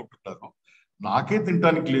కొంటున్నారు. నాకే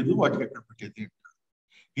తినడానికి లేదు, వాటికి ఎక్కడ పెట్టేది.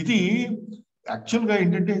 ఇది యాక్చువల్గా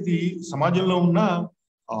ఏంటంటే ఇది సమాజంలో ఉన్న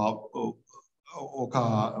ఒక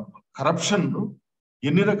కరప్షన్.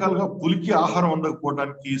 ఎన్ని రకాలుగా పులికి ఆహారం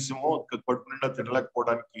అందకపోవడానికి, సింహం కడుపు నిండా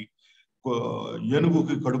తినలేకపోవడానికి,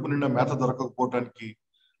 ఏనుగుకి కడుపు నిండా మేత దొరకకపోవడానికి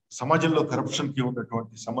సమాజంలో కరప్షన్ కి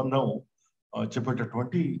ఉన్నటువంటి సంబంధం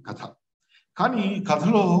చెప్పేటటువంటి కథ. కానీ ఈ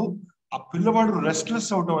కథలో ఆ పిల్లవాడు రెస్ట్లెస్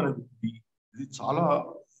అవడం అనేది ఇది చాలా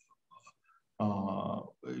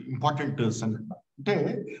ఇంపార్టెంట్ సంఘటన. అంటే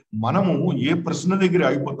మనము ఏ ప్రశ్న దగ్గర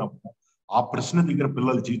ఆగిపోతామో ఆ ప్రశ్న దగ్గర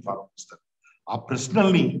పిల్లల జీవితం ఆరంభిస్తారు. ఆ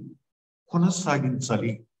ప్రశ్నల్ని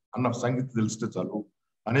కొనసాగించాలి అన్న సంగతి తెలిస్తే చాలు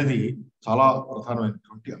అనేది చాలా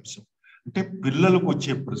ప్రధానమైనటువంటి అంశం. అంటే పిల్లలకు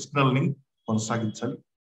వచ్చే ప్రశ్నల్ని కొనసాగించాలి,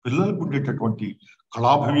 పిల్లలకు ఉండేటటువంటి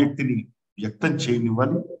కళాభివ్యక్తిని వ్యక్తం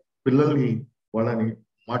చేయనివ్వాలి, పిల్లల్ని వాళ్ళని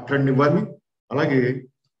మాట్లాడనివ్వాలి. అలాగే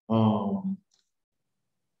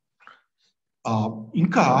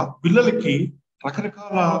ఇంకా పిల్లలకి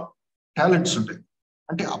రకరకాల టాలెంట్స్ ఉంటాయి.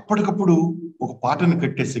 అంటే అప్పటికప్పుడు ఒక పాటను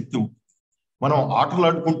కట్టే శక్తి ఉంటుంది. మనం ఆటలు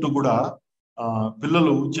ఆడుకుంటూ కూడా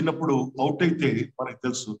పిల్లలు చిన్నప్పుడు అవుట్ అయితే మనకు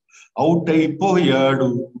తెలుసు, అవుట్ అయిపోయాడు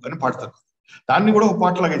అని పాడతారు. దాన్ని కూడా ఒక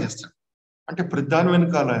పాటలాగా చేస్తారు. అంటే ప్రధాన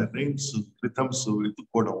వెనకాల రైమ్స్, రిథమ్స్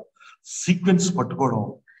ఎత్తుక్కోవడం, సీక్వెన్స్ పట్టుకోవడం,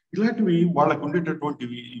 ఇలాంటివి వాళ్ళకు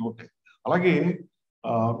ఉండేటటువంటివి ఉంటాయి. అలాగే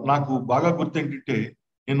నాకు బాగా గుర్తు ఏంటంటే,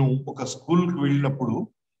 నేను ఒక స్కూల్కి వెళ్ళినప్పుడు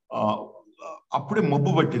అప్పుడే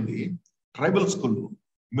మబ్బు పట్టింది. ట్రైబల్ స్కూల్,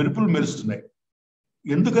 మెరుపులు మెరుస్తున్నాయి.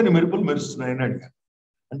 ఎందుకని మెరుపులు మెరుస్తున్నాయని అడిగాను.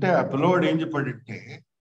 అంటే ఆ పిల్లవాడు ఏం చెప్పాడంటే,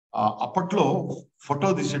 అప్పట్లో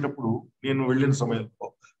ఫోటో తీసేటప్పుడు నేను వెళ్ళిన సమయంలో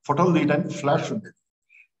ఫోటోలు తీయడానికి ఫ్లాష్ ఉండేది.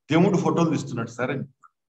 దేవుడు ఫోటోలు తీస్తున్నాడు సార్ అని.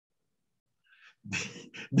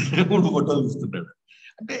 దేవుడు ఫోటోలు తీస్తున్నాడు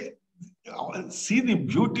అంటే see the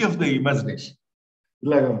beauty of the imagination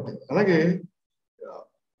ఇలాగా ఉంటాయి. అలాగే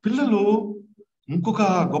పిల్లలు ఇంకొక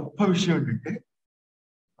గొప్ప విషయం ఏంటంటే,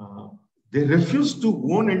 they refuse to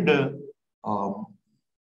own and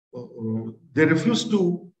they refuse to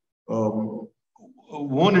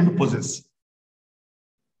own and possess.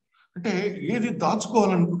 అంటే ఏది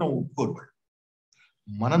దాచుకోవాలనుకుంటాం ఒప్పుకోరు వాళ్ళు,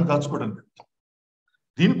 మనం దాచుకోవడం చెప్తాం.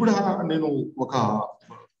 దీనికి కూడా నేను ఒక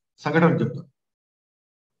సంఘటన చెప్తాను.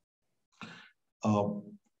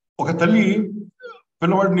 ఒక తల్లి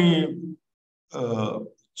పిల్లవాడిని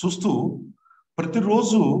చూస్తూ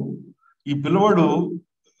ప్రతిరోజు ఈ పిల్లవాడు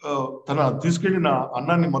తన తీసుకెళ్ళిన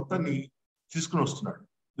అన్నాన్ని మొత్తాన్ని తీసుకుని వస్తున్నాడు,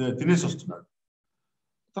 తినేసి వస్తున్నాడు.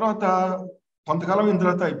 తర్వాత కొంతకాలం అయిన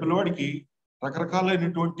తర్వాత ఈ పిల్లవాడికి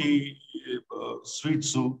రకరకాలైనటువంటి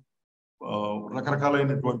స్వీట్స్,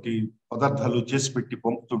 రకరకాలైనటువంటి పదార్థాలు చేసి పెట్టి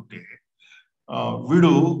పంపుతుంటే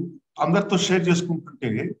వీడు అందరితో షేర్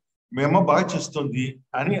చేసుకుంటుంటే, మేమ బాగా చేస్తుంది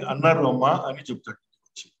అని అన్నారు అమ్మ అని చెప్తాడు.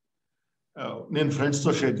 వచ్చి నేను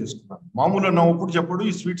ఫ్రెండ్స్తో షేర్ చేసుకున్నాను. మామూలుగా నవ్వుప్పుడు చెప్పడు,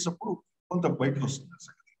 ఈ స్వీట్స్ అప్పుడు కొంత బయటకు వస్తుంది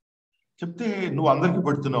సంగతి. చెప్తే నువ్వు అందరికీ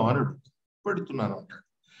పెడుతున్నావు అని అడుగుతుంది. పెడుతున్నాను అంటాడు.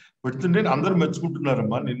 పెడుతుంటే అందరూ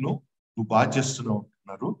మెచ్చుకుంటున్నారమ్మా నిన్ను, నువ్వు బాగా చేస్తున్నావు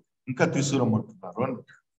అంటున్నారు, ఇంకా తీసుకురమ్మంటున్నారు అని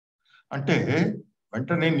అంటాడు. అంటే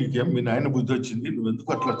వెంటనే నీకేం మీ నాయన బుద్ధి వచ్చింది, నువ్వు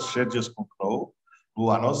ఎందుకు అట్లా షేర్ చేసుకుంటున్నావు, నువ్వు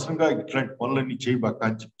అనవసరంగా ఇట్లాంటి పనులన్నీ చేయబాక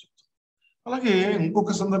అని చెప్తుంది. అలాగే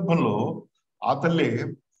ఇంకొక సందర్భంలో ఆ తల్లే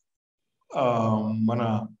మన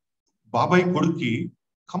బాబాయ్ కొడుక్కి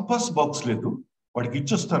కంపాస్ బాక్స్ లేదు, వాడికి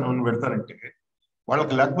ఇచ్చొస్తాను అని పెడతానంటే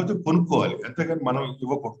వాళ్ళకి లేకపోతే కొనుక్కోవాలి, అంతేగాని మనం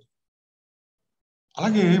ఇవ్వకూడదు.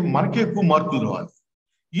 అలాగే మనకే ఎక్కువ మార్కులు రావాలి.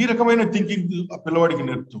 ఈ రకమైన థింకింగ్ ఆ పిల్లవాడికి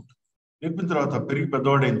నేర్పుతుంటుంది. నేర్పిన తర్వాత పెరిగి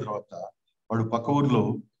పెద్దవాడైన తర్వాత వాడు పక్క ఊరిలో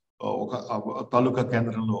ఒక తాలూకా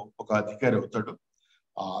కేంద్రంలో ఒక అధికారి అవుతాడు.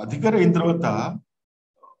 ఆ అధికారి అయిన తర్వాత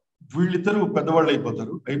వీళ్ళిద్దరూ పెద్దవాళ్ళు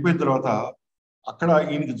అయిపోతారు. అయిపోయిన తర్వాత అక్కడ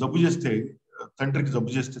ఈయనకి జబ్బు చేస్తే, తండ్రికి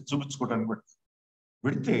జబ్బు చేస్తే చూపించుకోవడానికి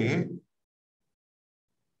పెడితే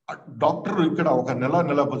డాక్టర్ ఇక్కడ ఒక నెల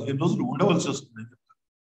 15 రోజులు ఉండవలసి వస్తుందని చెప్తారు.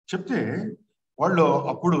 చెప్తే వాళ్ళు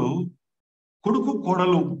అప్పుడు కొడుకు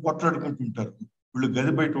కోడలు కొట్లాడుకుంటుంటారు. వీళ్ళు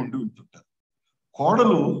గది బయట ఉండి ఉంటుంటారు.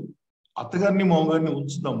 కోడలు అత్తగారిని మామగారిని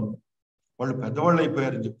ఉంచుదాము, వాళ్ళు పెద్దవాళ్ళు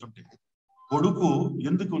అయిపోయారని చెప్తుంటే కొడుకు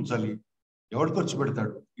ఎందుకు ఉంచాలి, ఎవడు ఖర్చు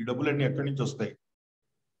పెడతాడు, ఈ డబ్బులన్నీ ఎక్కడి నుంచి వస్తాయి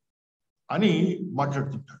అని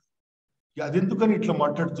మాట్లాడుతుంటాడు. అదెందుకని ఇట్లా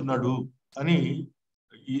మాట్లాడుతున్నాడు అని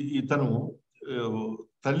ఇతను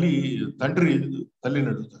తండ్రి తల్లిని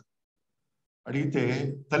అడుగుతాడు. అడిగితే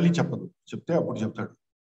తల్లి చెప్పదు. చెప్తే అప్పుడు చెప్తాడు,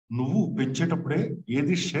 నువ్వు పెంచేటప్పుడే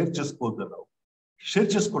ఏది షేర్ చేసుకోవద్దన్నావు. షేర్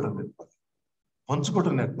చేసుకోవడం నేర్పాలి,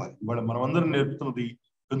 పంచుకోవడం నేర్పాలి. ఇవాళ మనం అందరం నేర్పుతున్నది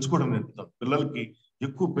పెంచుకోవడం నేర్పుతాం. పిల్లలకి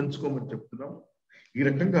ఎక్కువ పెంచుకోమని చెప్తున్నాం. ఈ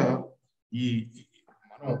రకంగా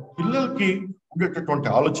మనం పిల్లలకి ఉండేటటువంటి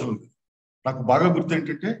ఆలోచనలు నాకు బాగా గుర్తు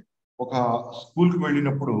ఏంటంటే, ఒక స్కూల్కి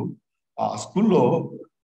వెళ్ళినప్పుడు ఆ స్కూల్లో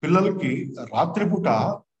పిల్లలకి రాత్రిపూట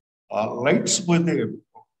లైట్స్ పోతే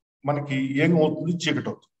మనకి ఏమవుతుంది, చీకటి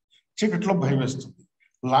అవుతుంది, చీకట్లో భయం వేస్తుంది.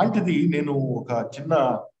 లాంటిది నేను ఒక చిన్న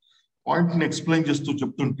పాయింట్ని ఎక్స్ప్లెయిన్ చేస్తూ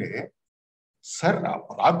చెప్తుంటే, సార్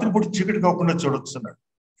రాత్రిపూట చీకటి కాకుండా చూడొచ్చు అన్నాడు.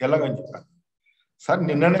 ఎలాగని చెప్పాను. సార్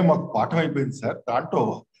నిన్ననే మాకు పాఠం అయిపోయింది సార్, దాంట్లో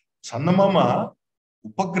చందమామ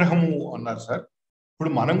ఉపగ్రహము అన్నారు సార్.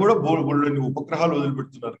 ఇప్పుడు మనం కూడా బోల్డన్ని ఉపగ్రహాలు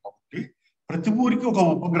వదిలిపెడుతున్నారు కాబట్టి ప్రతి ఊరికి ఒక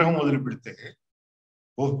ఉపగ్రహం వదిలిపెడితే,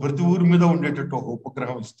 ప్రతి ఊరి మీద ఉండేటట్టు ఒక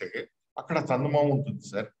ఉపగ్రహం ఇస్తే అక్కడ చందమామ ఉంటుంది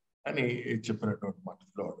సార్ అని చెప్పినటువంటి మాట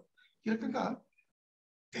పిల్లవాడు. ఈ రకంగా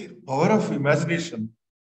power of imagination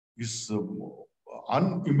is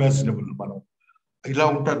unimaginable. మనం ఇలా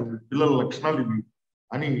ఉంటారు పిల్లల లక్షణాలు ఇవి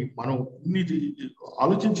అని మనం ఇన్ని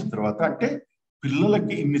ఆలోచించిన తర్వాత, అంటే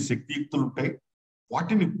పిల్లలకి ఇన్ని శక్తియుక్తులు ఉంటాయి,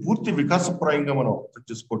 వాటిని పూర్తి వికాసప్రాయంగా మనం అర్థం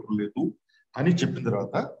చేసుకోవటం లేదు అని చెప్పిన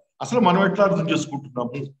తర్వాత, అసలు మనం ఎట్లా అర్థం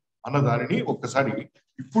చేసుకుంటున్నాము అన్న దానిని ఒక్కసారి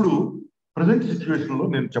ఇప్పుడు ప్రజెంట్ సిచ్యువేషన్ లో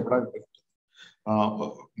నేను చెప్పడానికి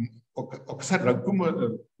ఒకసారి రఘు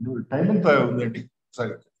టైం అంతా ఉందండి.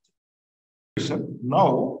 సరే, now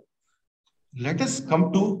let us come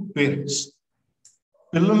to parents.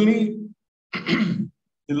 పిల్లల్ని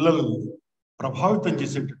ప్రభావితం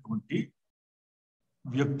చేసేటటువంటి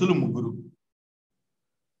వ్యక్తులు ముగ్గురు.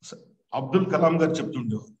 అబ్దుల్ కలాం గారు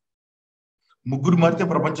చెప్తుండేవారు, ముగ్గురు మారితే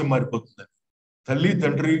ప్రపంచం మారిపోతుందని. తల్లి,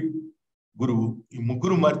 తండ్రి, గురువు, ఈ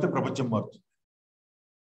ముగ్గురు మారితే ప్రపంచం మారుతుంది.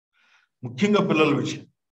 ముఖ్యంగా పిల్లల విషయం.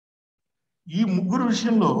 ఈ ముగ్గురు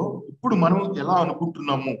విషయంలో ఇప్పుడు మనం ఎలా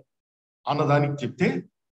అనుకుంటున్నాము అన్నదానికి చెప్తే,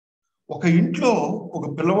 ఒక ఇంట్లో ఒక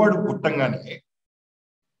పిల్లవాడు పుట్టంగానే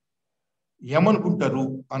ఏమనుకుంటారు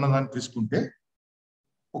అన్నదాన్ని తీసుకుంటే,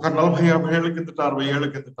 ఒక 40-50 ఏళ్ల కిందట, 60 ఏళ్ల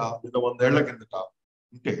కిందట, లేదా 100 ఏళ్ల కిందట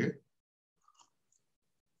ఉంటే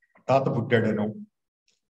తాత పుట్టాడనో,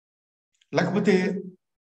 లేకపోతే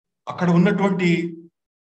అక్కడ ఉన్నటువంటి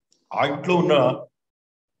ఆ ఇంట్లో ఉన్న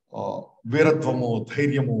వీరత్వము,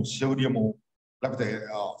 ధైర్యము, శౌర్యము, లేకపోతే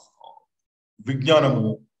విజ్ఞానము,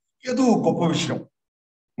 ఏదో గొప్ప విషయం.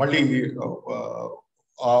 మళ్ళీ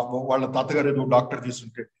వాళ్ళ తాతగారు ఏదో డాక్టర్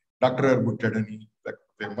తీసుంటే డాక్టర్ గారు పుట్టాడని,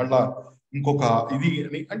 లేకపోతే మళ్ళా ఇంకొక ఇది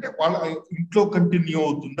అని, అంటే వాళ్ళ ఇంట్లో కంటిన్యూ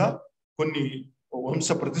అవుతుందా కొన్ని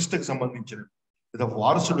వంశ ప్రతిష్టకు సంబంధించిన, లేదా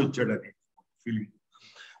వారసుడు వచ్చాడని ఫీలింగ్.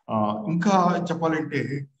 ఇంకా చెప్పాలంటే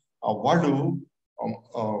వాళ్ళు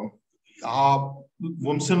ఆ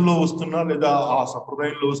వంశంలో వస్తున్నా, లేదా ఆ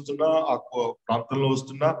సంప్రదాయంలో వస్తున్నా, ఆ ప్రాంతంలో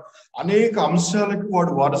వస్తున్నా అనేక అంశాలకు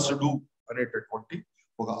వాడు వారసుడు అనేటటువంటి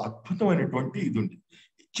ఒక అద్భుతమైనటువంటి ఇది ఉంది.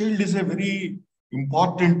 Child is a very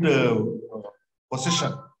important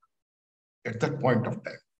position at that point of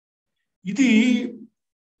time. ఇది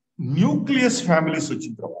న్యూక్లియస్ ఫ్యామిలీస్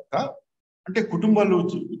వచ్చిన తర్వాత, అంటే కుటుంబాలు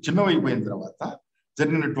చిన్నవైపోయిన తర్వాత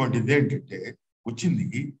జరిగినటువంటిది ఏంటంటే, వచ్చింది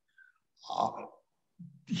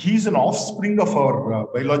he's an off spring of our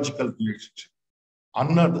biological relationship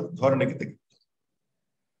అన్న ధోరణికి తగ్గుతుంది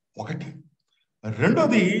ఒకటి.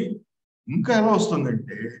 రెండోది ఇంకా ఎలా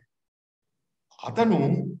వస్తుందంటే, అతను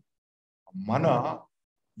మన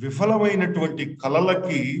విఫలమైనటువంటి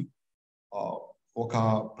కళలకి ఒక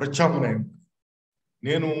ప్రత్యామ్నాయం.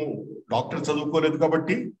 నేను డాక్టర్ చదువుకోలేదు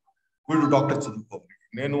కాబట్టి వీడు డాక్టర్ చదువుకోవాలి,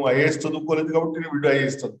 నేను ఐఏఎస్ చదువుకోలేదు కాబట్టి వీడు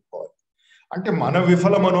ఐఏఎస్ చదువుకోవాలి. అంటే మన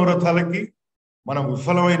విఫల మనోరథాలకి, మన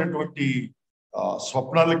విఫలమైనటువంటి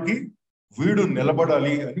స్వప్నాలకి వీడు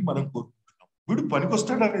నిలబడాలి అని మనం కోరుకుంటున్నాం. వీడు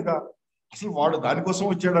పనికొస్తాడా లేదా, అసలు వాడు దానికోసం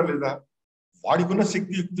వచ్చాడా లేదా, వాడికి ఉన్న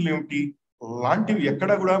శక్తియుక్తులు ఏమిటి లాంటివి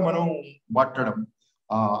ఎక్కడా కూడా మనం మాట్లాడడం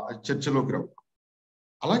చర్చలోకి రావు.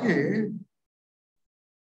 అలాగే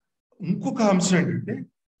ఇంకొక అంశం ఏంటంటే,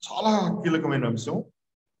 చాలా కీలకమైన అంశం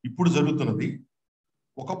ఇప్పుడు జరుగుతున్నది.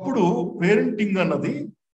 ఒకప్పుడు పేరెంటింగ్ అన్నది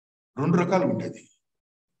 2 రకాలు ఉండేది.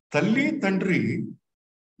 తల్లి, తండ్రి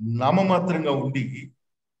నామమాత్రంగా ఉండి,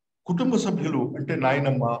 కుటుంబ సభ్యులు అంటే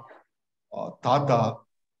నాయనమ్మ, తాత,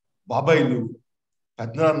 బాబాయిలు,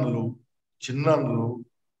 పెద్దనాన్నలు, చిన్నాన్నలు,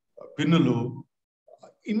 పిన్నులు,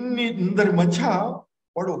 ఇందరి మధ్య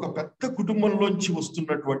వాడు ఒక పెద్ద కుటుంబంలోంచి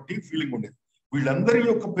వస్తున్నటువంటి ఫీలింగ్ ఉండేది. వీళ్ళందరి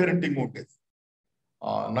యొక్క పేరెంటింగ్ ఉండేది.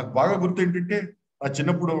 నాకు బాగా గుర్తు ఏంటంటే, నా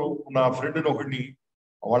చిన్నప్పుడు నా ఫ్రెండ్ని ఒకడిని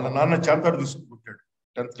వాళ్ళ నాన్న చేతాడు తీసుకుంటాడు.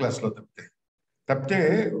 10th క్లాస్లో తప్పితే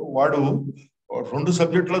వాడు 2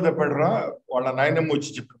 సబ్జెక్టులో తప్పాడురా. వాళ్ళ నాయనమ్మ వచ్చి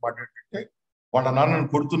చెప్పిన మాట ఏంటంటే, వాళ్ళ నాన్నని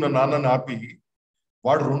కొడుతున్న నాన్నని ఆపి,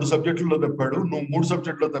 వాడు 2 సబ్జెక్టుల్లో తప్పాడు, నువ్వు 3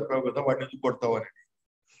 సబ్జెక్టులో తప్పావు కదా, వాడిని ఎందుకు కొడతావు అని.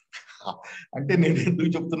 అంటే నేను ఎందుకు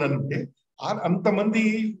చెప్తున్నానంటే, అంతమంది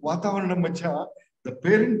వాతావరణం మధ్య the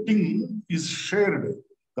parenting is shared,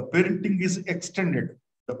 the parenting is extended,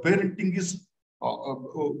 the parenting is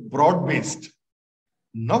broad based.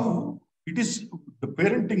 Now it is, the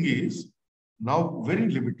parenting is now very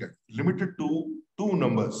limited to 2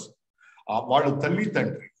 numbers. వాళ్ళు తల్లి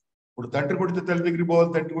తండ్రి, ఇప్పుడు తండ్రి కొడితే తల్లి దగ్గరికి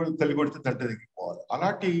పోవాలి, తల్లి కొడితే తండ్రి దగ్గరికి పోవాలి,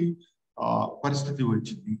 అలాంటి పరిస్థితి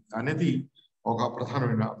వచ్చింది అనేది ఒక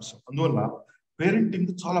ప్రధానమైన అంశం. అందువల్ల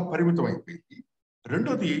పేరెంటింగ్ చాలా పరిమితం అయిపోయింది.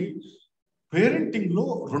 రెండోది, పేరెంటింగ్ లో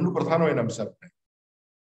 2 ప్రధానమైన అంశాలు ఉన్నాయి.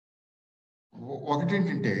 ఒకటి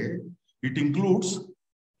ఏంటంటే, it includes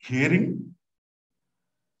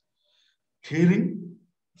caring,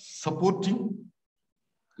 supporting,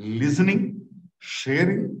 listening,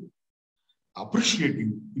 sharing,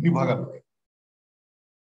 appreciating. ఇన్ని భాగాలు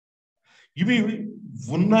ఇవి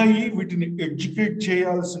ఉన్నాయి. వీటిని ఎడ్యుకేట్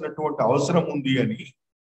చేయాల్సినటువంటి అవసరం ఉంది అని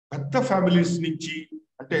పెద్ద ఫ్యామిలీస్ నుంచి,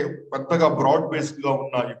 అంటే పెద్దగా బ్రాడ్ బేస్డ్ గా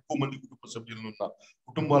ఉన్న ఎక్కువ మంది కుటుంబ సభ్యులు ఉన్న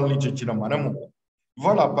కుటుంబాల నుంచి వచ్చిన మనము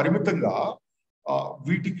ఇవాళ పరిమితంగా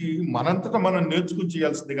వీటికి మనంతటా మనం నేర్చుకుని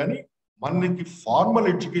చేయాల్సింది, కానీ మనకి ఫార్మల్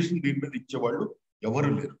ఎడ్యుకేషన్ దీని మీద ఇచ్చేవాళ్ళు ఎవరు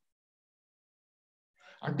లేరు.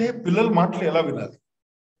 అంటే పిల్లల మాటలు ఎలా వినాలి,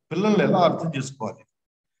 పిల్లల్ని ఎలా అర్థం చేసుకోవాలి,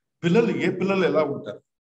 ఏ పిల్లలు ఎలా ఉంటారు.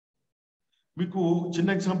 మీకు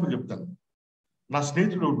చిన్న ఎగ్జాంపుల్ చెప్తాను. నా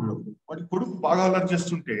స్నేహితుడు వాడి కొడుకు బాగా అల్లరి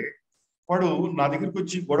చేస్తుంటే, వాడు నా దగ్గరికి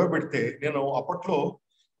వచ్చి గొడవ పెడితే, నేను అప్పట్లో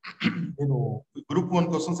గ్రూప్ 1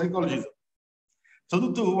 కోసం సైకాలజీ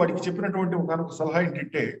చదువుతూ వాడికి చెప్పినటువంటి ఒక సలహా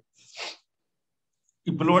ఏంటంటే,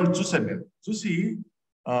 ఈ పిల్లవాడిని చూశాను నేను. చూసి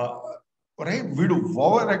వీడు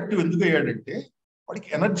ఓవర్ యాక్టివ్ ఎందుకు అయ్యాడంటే, వాడికి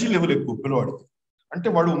ఎనర్జీ లెవెల్ ఎక్కువ పిల్లవాడికి. అంటే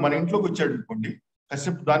వాడు మన ఇంట్లోకి వచ్చాడు అనుకోండి,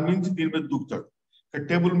 కాసేపు దాని నుంచి దీని మీద దూకుతాడు,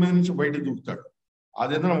 టేబుల్ మీద నుంచి బయట దూకుతాడు,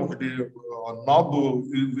 అదేదైనా ఒకటి నాబ్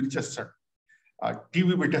విరిచేస్తాడు,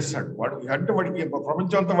 టీవీ పెట్టేస్తాడు. వాడు అంటే వాడికి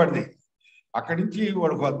ప్రపంచం అంతా వాడిది. అక్కడి నుంచి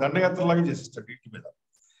వాడు దండయాత్రలాగా చేసేస్తాడు ఇంటి మీద.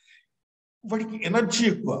 వాడికి ఎనర్జీ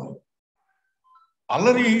ఎక్కువ.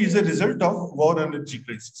 అల్లరి is a result of over energy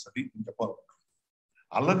crisis. అది చెప్పాలి.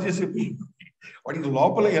 అల్లరి చేసే వాడికి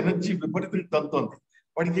లోపల ఎనర్జీ విపరీతంగా తంతోంది.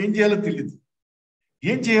 వాడికి ఏం చేయాలో తెలియదు.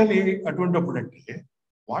 ఏం చేయాలి అటువంటిప్పుడు అంటే,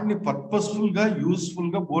 వాడిని పర్పస్ఫుల్ గా, యూస్ఫుల్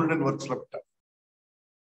గా బోర్డ్ అండ్ వర్క్స్ లో పెట్టాలి.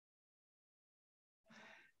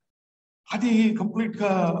 అది కంప్లీట్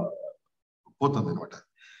గా పోతుంది అనమాట.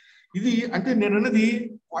 ఇది అంటే నేను అన్నది,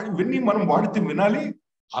 వాడిని మనం వాడితే వినాలి,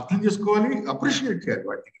 అర్థం చేసుకోవాలి, అప్రిషియేట్ చేయాలి.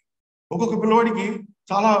 వాటికి ఒక్కొక్క పిల్లవాడికి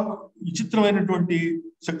చాలా విచిత్రమైనటువంటి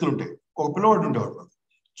శక్తులు ఉంటాయి. ఒక పిల్లవాడు ఉండేవాడు,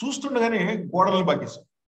 చూస్తుండగానే గోడలను పాకేసాడు,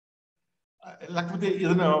 లేకపోతే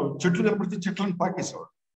ఏదైనా చెట్లు కనపడితే చెట్లను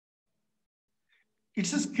పాకేసేవాడు.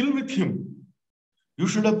 It's a skill with him, you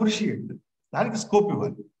should appreciate. దానికి స్కోప్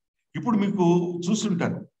ఇవ్వాలి. ఇప్పుడు మీకు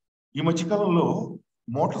చూస్తుంటాను, ఈ మధ్యకాలంలో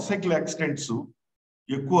మోటార్ సైకిల్ యాక్సిడెంట్స్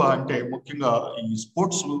ఎక్కువ. అంటే ముఖ్యంగా ఈ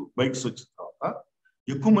స్పోర్ట్స్ బైక్స్ వచ్చిన తర్వాత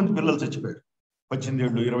ఎక్కువ మంది పిల్లలు చచ్చిపోయారు. 18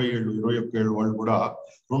 ఏళ్ళు, 20 ఏళ్ళు, 21 ఏళ్ళు వాళ్ళు కూడా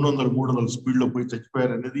 200, 300 స్పీడ్లో పోయి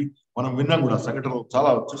చచ్చిపోయారు అనేది మనం విన్నాం కూడా. సంఘటనలు చాలా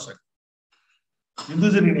చూసాం.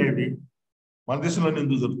 ఎందుకు జరిగినాయి? మన దేశంలోనే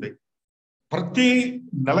ఎందుకు జరుగుతాయి? ప్రతి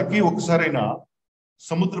నెలకి ఒకసారైనా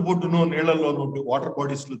సముద్ర బొడ్డును, నీళ్లలోనూ వాటర్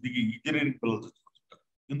బాడీస్ లో దిగి ఇంజనీరింగ్ పిల్లలు చచ్చిపోతుంటారు.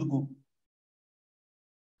 ఎందుకు?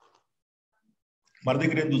 మన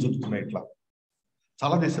దగ్గర ఎందుకు జరుగుతున్నాయి ఇట్లా?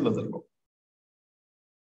 చాలా దేశాల్లో జరగవు.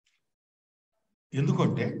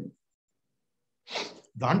 ఎందుకంటే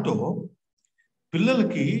దాంట్లో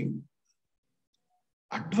పిల్లలకి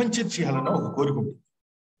అడ్వెంచర్ చేయాలన్న ఒక కోరిక ఉంటుంది.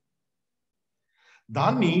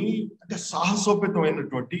 దాన్ని అంటే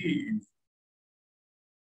సాహసోపేతమైనటువంటి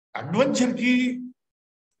అడ్వెంచర్ కి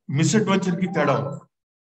మిస్అడ్వెంచర్ కి తేడా ఉంది.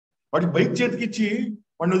 వాడి బైక్ చేతికి ఇచ్చి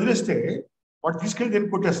వాడిని వదిలేస్తే వాడు తీసుకెళ్ళి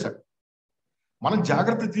దేనికి కొట్టేస్తాడు. మనం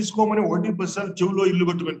జాగ్రత్త తీసుకోమని 1 సార్లు చెవులో ఇల్లు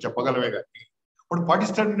కొట్టుకొని చెప్పగలమే కానీ వాడు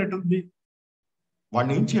పాటిస్తాడన్నట్టుంది.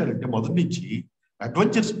 వాడిని ఏం చేయాలంటే మొదటి నుంచి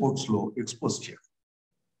అడ్వెంచర్ స్పోర్ట్స్ లో ఎక్స్పోజ్ చేయాలి.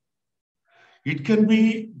 It can be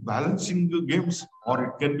balancing games are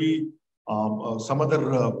it can be some other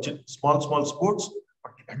small sports,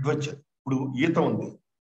 but adventure. ఇప్పుడు ఈత ఉంది.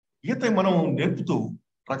 ఈత మనం నేర్పుతూ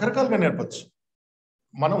రకరకాలుగా నేర్పచ్చు.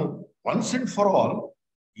 మనం వన్స్ అండ్ ఫర్ ఆల్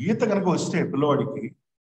ఈత కనుక వస్తే పిల్లవాడికి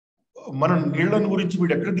మనం నీళ్ళని గురించి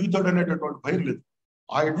వీడు ఎక్కడ దిగుతాడు అనేటటువంటి భయం లేదు.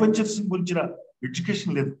 ఆ అడ్వెంచర్స్ గురించిన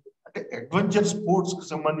ఎడ్యుకేషన్ లేదు. అంటే అడ్వెంచర్ స్పోర్ట్స్ కి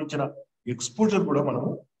సంబంధించిన ఎక్స్పోజర్ కూడా మనము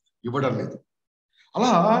ఇవ్వడం లేదు.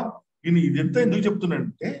 అలా ఇదంతా ఎందుకు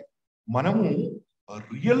చెప్తున్నానంటే, మనము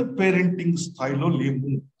రియల్ పేరెంటింగ్ స్థాయిలో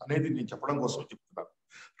లేము అనేది నేను చెప్పడం కోసం చెప్తున్నాను.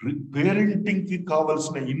 పేరెంటింగ్ కి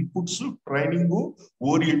కావాల్సిన ఇన్పుట్స్, ట్రైనింగ్,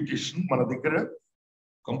 ఓరియంటేషన్ మన దగ్గర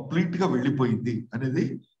కంప్లీట్ గా వెళ్ళిపోయింది అనేది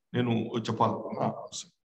నేను చెప్పాలనుకున్న అంశం.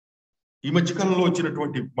 ఈ మధ్యకాలంలో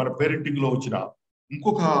వచ్చినటువంటి మన పేరెంటింగ్ లో వచ్చిన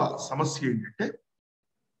ఇంకొక సమస్య ఏంటంటే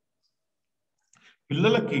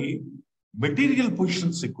పిల్లలకి మెటీరియల్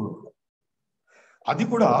పొజిషన్స్ ఎక్కువ, అది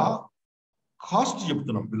కూడా కాస్ట్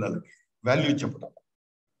చెప్తున్నాం పిల్లలకి, వాల్యూ చెప్పడం.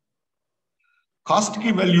 కాస్ట్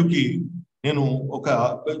కి వాల్యూకి నేను ఒక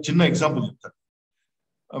చిన్న ఎగ్జాంపుల్ చెప్తాను.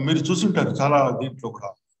 మీరు చూసుంటారు చాలా దీంట్లో కూడా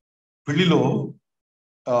పెళ్లిలో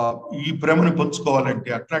ఈ ప్రేమను పంచుకోవాలంటే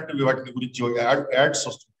అట్లాంటివి వాటిని గురించి యాడ్స్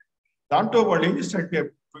వస్తుంటాయి. దాంట్లో వాళ్ళు ఏం చేస్తారంటే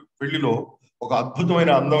పెళ్లిలో ఒక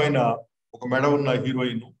అద్భుతమైన అందమైన ఒక మెడ ఉన్న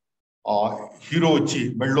హీరోయిన్, హీరో వచ్చి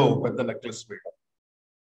మెడలో పెద్ద నెక్లెస్ వేయడం,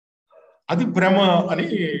 అది ప్రేమ అని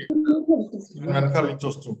వెనకాల నుంచి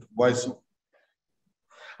వస్తుంటుంది వాయిస్.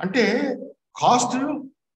 అంటే cost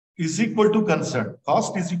is equal to concern,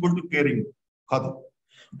 cost is equal to caring కాదు.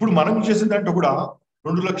 ఇప్పుడు మనం చేసే దాంట్లో కూడా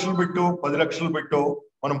 2 లక్షలు పెట్టో 10 లక్షలు పెట్టో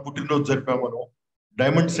మనం పుట్టినరోజు జరిపామనో,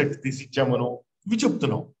 డైమండ్ సెట్ తీసి ఇచ్చామనో ఇవి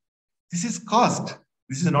చెప్తున్నాం. This is cost,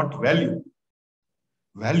 this is not value.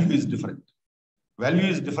 Value is different. Value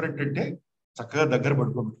is different అంటే చక్కగా దగ్గర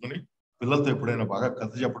పడుకోబెట్టుకుని పిల్లలతో ఎప్పుడైనా బాగా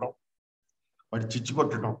కథ చెప్పడం, వాడి చిచ్చు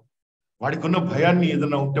కొట్టడం, వాడికి ఉన్న భయాన్ని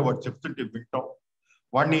ఏదైనా ఉంటే వాడు చెప్తుంటే వింటాం,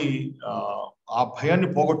 వాడిని ఆ భయాన్ని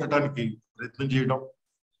పోగొట్టడానికి ప్రయత్నం చేయడం,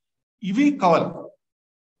 ఇవి కావాలి.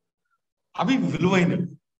 అవి విలువైనవి.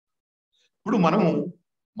 ఇప్పుడు మనము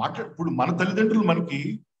ఇప్పుడు మన తల్లిదండ్రులు మనకి,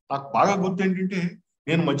 నాకు బాగా గుర్తు ఏంటంటే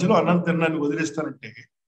నేను మధ్యలో అన్నం తిన్నాన్ని వదిలేస్తానంటే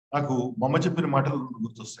నాకు మా అమ్మ చెప్పిన మాటలు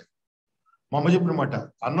గుర్తొస్తాయి. మా అమ్మ చెప్పిన మాట,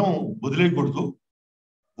 అన్నం వదిలేయకూడదు,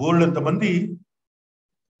 బోళ్ళంతమంది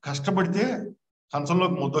కష్టపడితే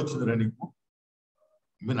కంచంలోకి ముద్ద వచ్చిందిరా నీకు.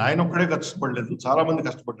 మీ నాయన ఒక్కడే కష్టపడలేదు, చాలా మంది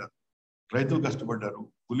కష్టపడ్డారు. రైతులు కష్టపడ్డారు,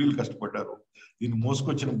 కూలీలు కష్టపడ్డారు, దీన్ని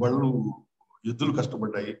మోసుకొచ్చిన బళ్ళు ఎద్దులు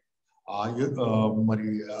కష్టపడ్డాయి, మరి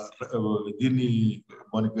దీన్ని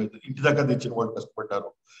మనకి ఇంటి దాకా తెచ్చిన వాళ్ళు కష్టపడ్డారు,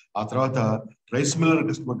 ఆ తర్వాత రైస్ మిల్లర్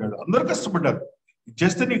కష్టపడ్డాడు, అందరూ కష్టపడ్డారు.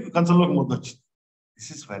 చేస్తే నీకు కంచంలోకి ముద్ద వచ్చింది. This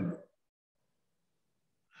is value.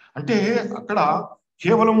 అంటే అక్కడ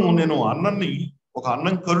కేవలము నేను అన్నాన్ని ఒక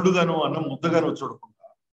అన్నం కరుడుగాను అన్నం ముద్దగాను చూడకుండా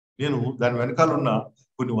నేను దాని వెనకాల ఉన్న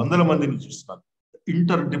కొన్ని వందల మందిని చూస్తున్నాను.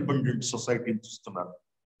 ఇంటర్ డిపెండెంట్ సొసైటీని చూస్తున్నాను,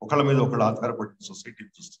 ఒకళ్ళ మీద ఒకళ్ళు ఆధారపడిన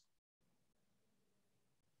సొసైటీని చూస్తున్నాను.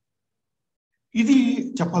 ఇది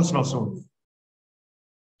చెప్పాల్సిన అవసరం ఉంది.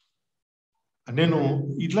 నేను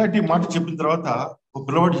ఇట్లాంటి మాట చెప్పిన తర్వాత ఒక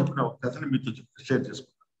పిల్లవాడు చెప్పిన కథని మీతో షేర్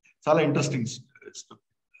చేసుకుంటాను. చాలా ఇంట్రెస్టింగ్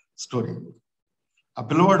స్టోరీ. ఆ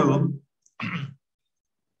పిల్లవాడు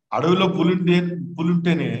అడవిలో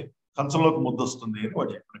పులుంటేనే కంచంలోకి ముద్ద వస్తుంది అని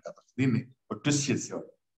వాడు చెప్పిన కథ. దీన్ని ట్విస్ట్ చేసేవాడు.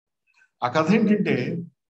 ఆ కథ ఏంటంటే,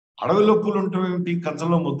 అడవిలో పులి ఉండటం ఏమిటి,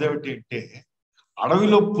 కంచంలో ముద్ద ఏమిటి అంటే,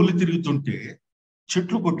 అడవిలో పులి తిరుగుతుంటే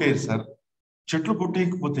చెట్లు కొట్టేయారు సార్. చెట్లు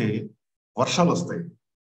కొట్టేయకపోతే వర్షాలు వస్తాయి,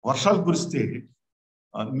 వర్షాలు కురిస్తే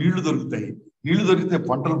నీళ్లు దొరుకుతాయి, నీళ్లు దొరికితే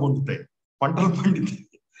పంటలు పండుతాయి, పంటలు పండితే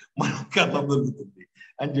మనకి అన్నం దొరుకుతుంది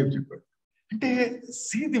అని చెప్పాడు. అంటే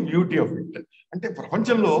see the beauty of it. అంటే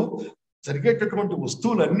ప్రపంచంలో జరిగేటటువంటి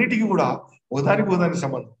వస్తువులన్నిటికీ కూడా ఒకదానికి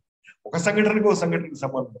సంబంధం, ఒక సంఘటనకి ఒక సంఘటనకి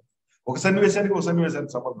సంబంధం, ఒక సన్నివేశానికి ఒక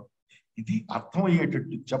సన్నివేశానికి సంబంధం. ఇది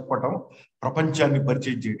అర్థమయ్యేటట్టు చెప్పడం ప్రపంచాన్ని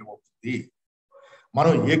పరిచయం చేయడం అవుతుంది.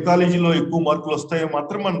 మనం ఏ కాలేజీలో ఎక్కువ మార్కులు వస్తాయో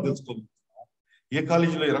మాత్రం మనం తెలుసుకోగలుగుతున్నాం, ఏ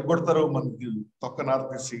కాలేజీలో ఎరగొడతారో మనకి తొక్క నార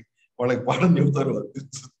తీసి వాళ్ళకి పాఠం చెబుతారో అది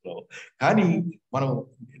తెలుస్తున్నాం. కానీ మనం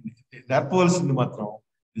నేర్పవలసింది మాత్రం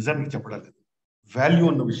నిజానికి చెప్పడం లేదు, వాల్యూ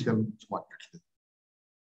ఉన్న విషయాల గురించి మాట్లాడలేదు.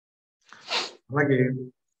 అలాగే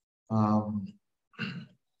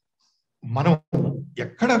మనం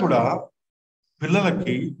ఎక్కడ కూడా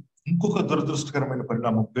పిల్లలకి ఇంకొక దురదృష్టకరమైన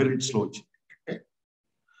పరిణామం పేరెంట్స్ లో వచ్చింది ఏంటంటే,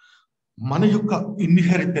 మన యొక్క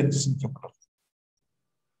ఇన్హెరిటెన్స్ చెప్పడం.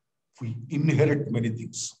 Inherit many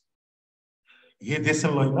things. ఏ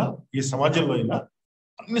దేశంలో అయినా, ఏ సమాజంలో అయినా,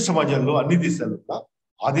 అన్ని సమాజాల్లో, అన్ని దేశాల్లో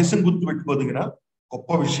ఆ దేశం గుర్తుపెట్టుకోదగిన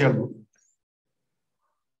గొప్ప విషయాలు ఉంటాయి,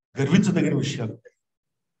 గర్వించదగిన విషయాలు ఉంటాయి,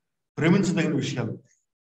 ప్రేమించదగిన విషయాలు ఉంటాయి,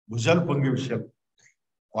 భుజాలు పొంగే విషయాలు ఉంటాయి.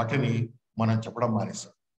 వాటిని మనం చెప్పడం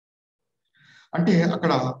మానేసాం. అంటే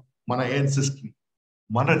అక్కడ మన యాన్సెస్ట్రీ,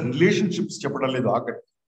 మన రిలేషన్షిప్స్ చెప్పడం లేదు ఆఖరి.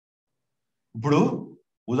 ఇప్పుడు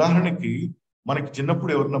ఉదాహరణకి మనకి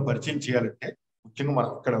చిన్నప్పుడు ఎవరన్నా పరిచయం చేయాలంటే, ముఖ్యంగా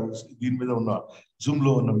మనం ఇక్కడ దీని మీద ఉన్న జూమ్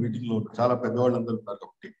లో ఉన్న మీటింగ్ లో ఉన్న చాలా పెద్దవాళ్ళు అందరూ ఉన్నారు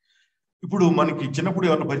కాబట్టి, ఇప్పుడు మనకి చిన్నప్పుడు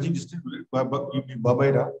ఎవరన్నా పరిచయం చేస్తే, మీ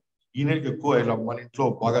బాబాయ్రా, ఈయన ఎక్కువ ఇలా మన ఇంట్లో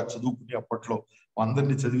బాగా చదువుకుని అప్పట్లో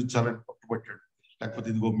అందరినీ చదివించాలని పట్టుబట్టాడు, లేకపోతే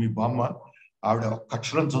ఇదిగో మీ బామ్మ, ఆవిడ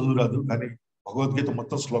అక్షరం చదువు రాదు కానీ భగవద్గీత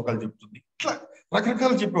మొత్తం శ్లోకాలు చెప్తుంది. ఇట్లా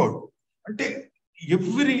రకరకాలు చెప్పేవాడు. అంటే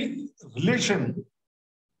every relation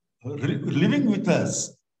living with us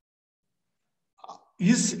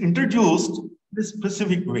is introduced in a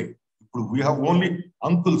specific way. ఇప్పుడు we have only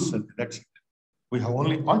uncles and that's it. We have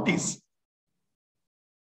only aunties.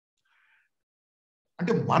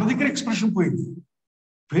 అంటే మన దగ్గర ఎక్స్ప్రెషన్ పోయింది,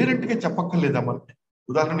 పేరెంట్ గా చెప్పక్కర్లేదా మనకి?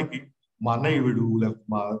 ఉదాహరణకి మా అన్నయ్య వీడు,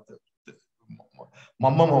 లేకపోతే మా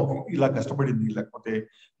అమ్మమ్మ ఇలా కష్టపడింది, లేకపోతే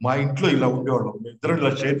మా ఇంట్లో ఇలా ఉండేవాళ్ళం, మేము ఇద్దరం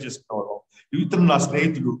ఇలా షేర్ చేసుకునేవాళ్ళం, ఇతను నా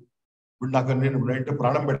స్నేహితుడు, ఇప్పుడు నాకు నేను అంటే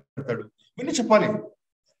ప్రాణం పెడతాడు, ఇవన్నీ చెప్పాలి.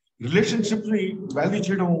 రిలేషన్షిప్ ని వాల్యూ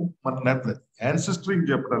చేయడం మనకు నేర్పలేదు, యాన్సెస్టరీని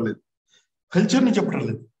చెప్పడం లేదు, కల్చర్ ని చెప్పడం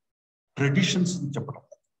లేదు, ట్రెడిషన్స్ ని చెప్పడం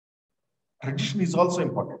లేదు. Tradition is also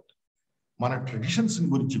important. మన ట్రెడిషన్స్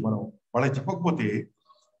గురించి మనం వాళ్ళకి చెప్పకపోతే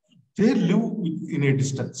they live in a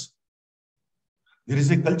distance. There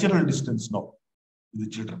is a cultural distance now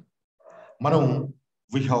with children. మనం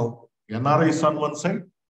we have NRIs on one side,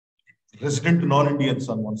 resident non Indians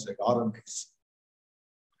on one side, ఆర్ఎన్ఐస్.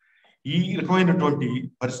 ఈ రకమైనటువంటి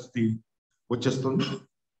పరిస్థితి వచ్చేస్తుంది.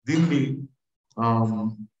 దీన్ని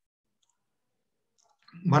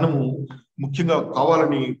మనము ముఖ్యంగా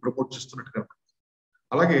కావాలని ప్రమోట్ చేస్తున్నట్టు కనుక.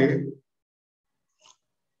 అలాగే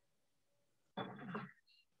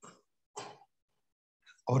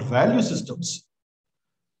hour value systems,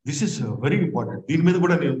 this is very important. దీని మీద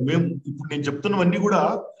కూడా మేము ఇప్పుడు నేను చెప్తున్నవన్నీ కూడా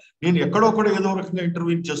నేను ఎక్కడొక్కడ ఏదో రకంగా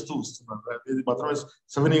ఇంటర్వ్యూ చేస్తూ వస్తున్నాను. ఇది మాత్రమే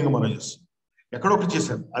సవినయంగా మనం చేస్తున్నాం. ఎక్కడొకటి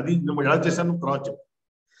చేశాను, అది ఎలా చేశాను తర్వాత చెప్పాను.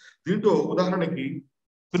 దీంట్లో ఉదాహరణకి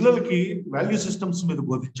పిల్లలకి వాల్యూ సిస్టమ్స్ మీద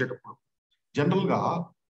బోధించేటప్పుడు జనరల్ గా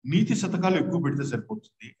నీతి శతకాలు ఎక్కువ పెడితే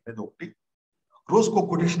సరిపోతుంది అనేది ఒకటి, రోజుకో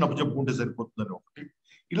కొటేషన్ అప్పచెప్పుకుంటే సరిపోతుంది అని ఒకటి,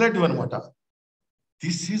 ఇలాంటివి అనమాట.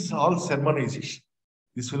 This is all సెర్మనైజేషన్.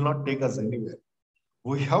 This will not take us anywhere.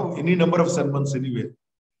 We have any number of sermons anywhere.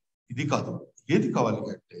 ఇది కాదు. ఏది కావాలి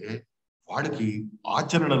అంటే వాడికి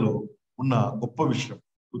ఆచరణలో ఉన్న గొప్ప విషయం.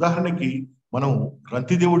 ఉదాహరణకి మనం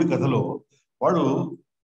రంతిదేవుడి కథలో వాడు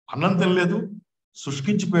అన్నం తినలేదు,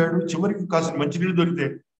 శుష్కించిపోయాడు, చివరికి కాసిన మంచినీళ్ళు దొరికితే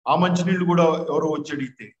ఆ మంచినీళ్ళు కూడా ఎవరో వచ్చి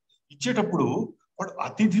అడిగితే ఇచ్చేటప్పుడు వాడు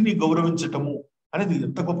అతిథిని గౌరవించటము అనేది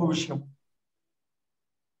ఎంత గొప్ప విషయం.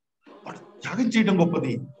 వాడు త్యాగం చేయడం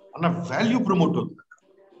గొప్పది అన్న వాల్యూ ప్రమోట్ అవుతుంది.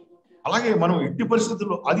 అలాగే మనం ఎట్టి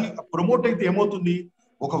పరిస్థితుల్లో అది ప్రమోట్ అయితే ఏమవుతుంది,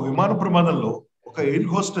 ఒక విమాన ప్రమాదంలో ఒక ఎయిర్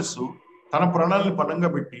హోస్టెస్ తన ప్రాణాలను పణంగా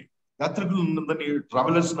పెట్టి యాత్రికులందరినీ,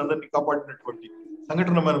 ట్రావెలర్స్ అందరినీ కాపాడినటువంటి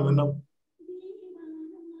సంఘటన మనం విన్నాం.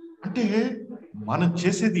 అంటే మనం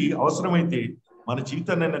చేసేది అవసరమైతే మన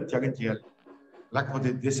జీవితాన్ని త్యాగం చేయాలి, లేకపోతే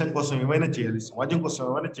దేశం కోసం ఏమైనా చేయాలి, సమాజం కోసం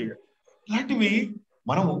ఏమైనా చేయాలి. ఇలాంటివి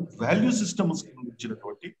మనం వాల్యూ సిస్టమ్స్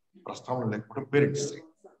ఇచ్చినటువంటి ప్రస్తావన లేకపోతే parents side.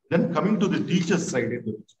 Then coming to the teachers side,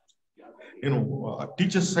 నేను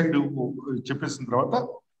టీచర్స్ సైడ్ చెప్పేసిన తర్వాత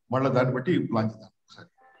మళ్ళీ దాన్ని బట్టి ప్లాన్ చేద్దాం. ఒకసారి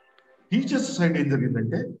టీచర్స్ సైడ్ ఏం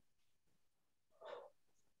జరిగిందంటే,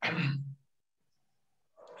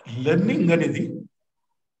 లెర్నింగ్ అనేది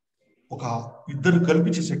ఒక ఇద్దరు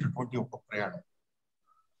కలిపి చేసేటటువంటి ఒక ప్రయాణం,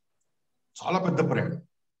 చాలా పెద్ద ప్రయాణం.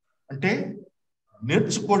 అంటే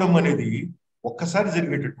నేర్చుకోవడం అనేది ఒక్కసారి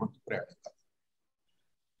జరిగేటటువంటి ప్రయాణం కాదు.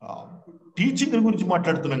 టీచింగ్ గురించి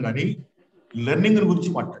మాట్లాడుతున్నాం కానీ లెర్నింగ్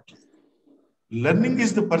గురించి మాట్లాడలేదు. Learning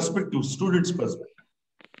is the perspective, students perspective.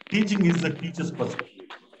 Teaching is the teachers perspective.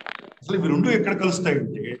 అసలు ఇవి రెండు ఎక్కడ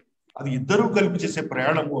కలుస్తాయంటే అది ఇద్దరూ కలిపి చేసే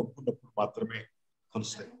ప్రయాణము అనుకున్నప్పుడు మాత్రమే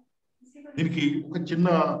కలుస్తాయి. దీనికి ఒక చిన్న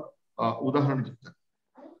ఉదాహరణ చెప్తాను.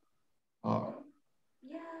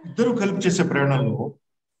 ఇద్దరు కలిపి చేసే ప్రయాణంలో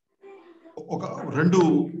ఒక రెండు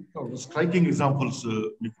స్ట్రైకింగ్ ఎగ్జాంపుల్స్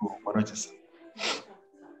మీకు మనం చేస్తాను.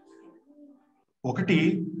 ఒకటి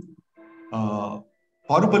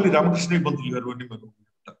పారుపల్లి రామకృష్ణయ్య పంతులు గారు అని మనం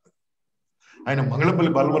ఉంటారు. ఆయన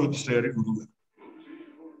మంగళపల్లి బాలవరకృష్ణ గారి గురువు గారు.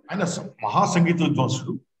 ఆయన మహా సంగీత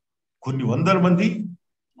విద్వాంసుడు. కొన్ని వందల మంది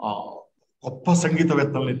గొప్ప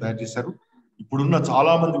సంగీతవేత్తల్ని తయారు చేశారు. ఇప్పుడున్న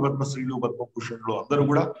చాలా మంది పద్మశ్రీలు, పద్మభూషణులు అందరూ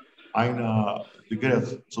కూడా ఆయన దగ్గర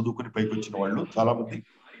చదువుకుని పైకి వచ్చిన వాళ్ళు చాలా మంది.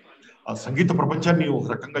 ఆ సంగీత ప్రపంచాన్ని ఒక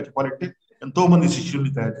రకంగా చెప్పాలంటే ఎంతో మంది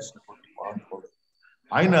శిష్యుల్ని తయారు చేసినటువంటి మహానుభావుడు.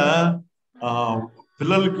 ఆయన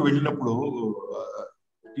పిల్లలకి వెళ్ళినప్పుడు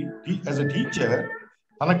యాజ్ అ టీచర్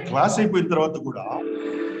తన క్లాస్ అయిపోయిన తర్వాత కూడా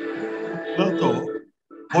పిల్లలతో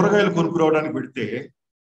కూరగాయలు కొనుక్కురావడానికి పెడితే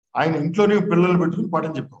ఆయన ఇంట్లోనే పిల్లలు పెట్టుకుని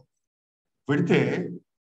పాఠం చెప్పాం. పెడితే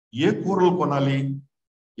ఏ కూరలు కొనాలి,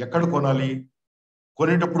 ఎక్కడ కొనాలి,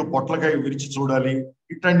 కొనేటప్పుడు పొట్లకాయ విరిచి చూడాలి,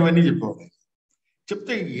 ఇట్లాంటివన్నీ చెప్పేవాళ్ళు.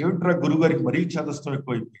 చెప్తే ఏమిట్రా గురువుగారికి మరీ చేదస్తం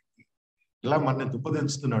ఎక్కువైపోయింది, ఇలా మన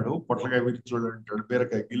దుప్పదించుతున్నాడు, పొట్లకాయ విరిచి చూడాలంటాడు,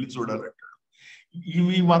 బీరకాయ గిల్లి చూడాలంటాడు,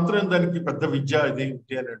 ఇవి మాత్రం దానికి పెద్ద విద్య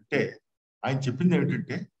ఇదేంటి అని అంటే ఆయన చెప్పింది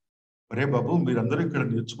ఏమిటంటే, అరే బాబు మీరందరూ ఇక్కడ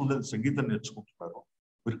నేర్చుకుంటే సంగీతం నేర్చుకుంటున్నారు,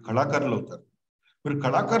 మీరు కళాకారులు అవుతారు. మీరు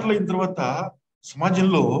కళాకారులు అయిన తర్వాత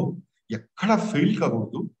సమాజంలో ఎక్కడా ఫెయిల్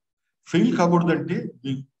కాకూడదు. ఫెయిల్ కాకూడదు అంటే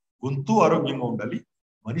మీ గొంతు ఆరోగ్యంగా ఉండాలి,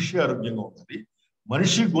 మనిషి ఆరోగ్యంగా ఉండాలి.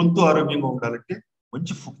 మనిషి గొంతు ఆరోగ్యంగా ఉండాలంటే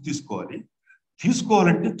మంచి ఫుడ్ తీసుకోవాలి.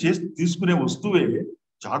 తీసుకోవాలంటే తీసుకునే వస్తువే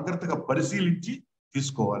జాగ్రత్తగా పరిశీలించి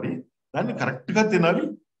తీసుకోవాలి. దాన్ని కరెక్ట్ గా తినాలి,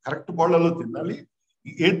 కరెక్ట్ పాళ్ళలో తినాలి.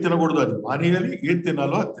 ఏది తినకూడదు అది మానేయాలి, ఏది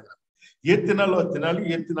తినాలో అది తినాలి. ఏది తినాలో అది తినాలి,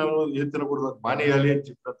 ఏది తినకూడదు అది మానేయాలి అని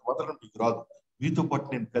చెప్పినంత మాత్రం మీకు రాదు. మీతో పాటు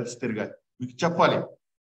నేను కలిసి తిరగాలి, మీకు చెప్పాలి.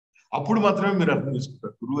 అప్పుడు మాత్రమే మీరు అర్థం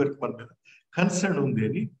చేసుకుంటారు గురువు గారికి మన మీద కన్సర్న్ ఉంది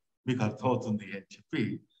అని మీకు అర్థమవుతుంది అని చెప్పి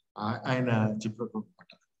ఆయన చెప్పినటువంటి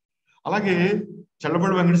మాట. అలాగే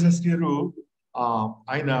చల్లబడి వెంకట శాస్త్రి గారు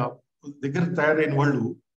ఆయన దగ్గర తయారైన వాళ్ళు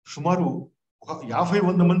సుమారు ఒక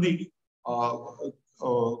 50-100 మంది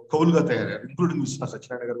కవులుగా తయారయ్యారు, ఇంక్లూడింగ్ విశ్వనాథ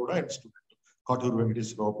సత్యనారాయణ గారు కూడా ఆయన స్టూడెంట్. కాటూరు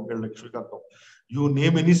వెంకటేశ్వరరావు, పిల్లల Lakshmikantham, you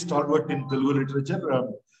name any stalwart in Telugu literature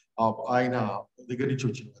ఆయన దగ్గర నుంచి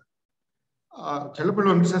వచ్చినారు. చల్లపల్లి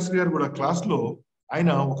వెంకటశాస్త్రి గారు కూడా క్లాస్ లో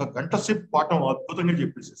ఆయన ఒక గంట సేపు పాఠం అద్భుతంగా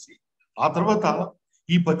చెప్పేసేసి ఆ తర్వాత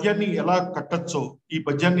ఈ పద్యాన్ని ఎలా కట్టచ్చో, ఈ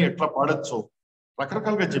పద్యాన్ని ఎట్లా పాడచ్చో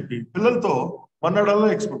రకరకాలుగా చెప్పి పిల్లలతో మన్నాడల్లో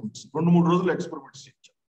ఎక్స్పెరిమెంట్స్, 2-3 రోజులు ఎక్స్పెరిమెంట్స్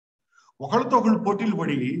చేయించారు. ఒకళ్ళతో ఒకళ్ళు పోటీలు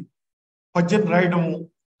పడి పద్యం రాయడము,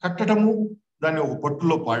 కట్టడము, దాన్ని ఒక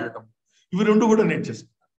పట్టులో పాడటం, ఇవి రెండు కూడా నేను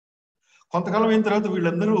చేసుకున్నాను. కొంతకాలం అయిన తర్వాత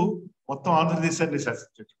వీళ్ళందరూ మొత్తం ఆంధ్రదేశాన్ని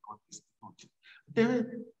శాసించేటటువంటి స్థితి వచ్చింది. అంటే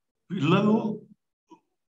పిల్లలు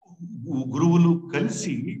గురువులు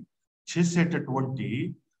కలిసి చేసేటటువంటి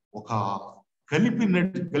ఒక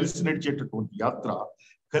కలిసి నడిచేటటువంటి యాత్ర,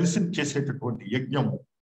 కలిసి చేసేటటువంటి యజ్ఞం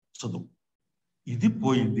చదువు. ఇది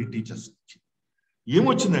పోయింది టీచర్స్ నుంచి.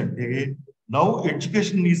 ఏమొచ్చిందంటే now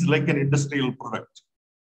education is like an industrial product.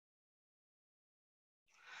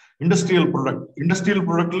 Industrial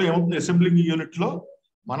product లో ఏమవుతుంది, అసెంబ్లింగ్ యూనిట్ లో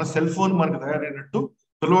మన సెల్ ఫోన్ మనకు తయారైనట్టు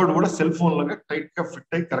పిల్లవాడు కూడా సెల్ ఫోన్ లాగా టైట్ గా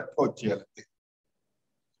ఫిట్ అయి కరెక్ట్ గా వచ్చేయాలి.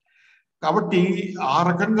 కాబట్టి ఆ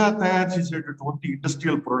రకంగా తయారు చేసేటటువంటి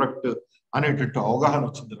ఇండస్ట్రియల్ ప్రొడక్ట్ అనేటట్టు అవగాహన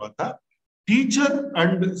వచ్చిన తర్వాత teacher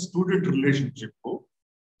and student relationship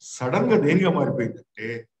sudden గా దేనిగా మారిపోయిందంటే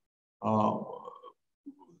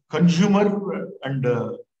consumer and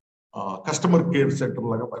customer care centre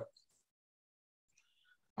లాగా మారిపోయింది.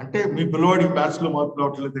 అంటే మీ పిల్లవాడికి మ్యాథ్స్ లో మార్కులు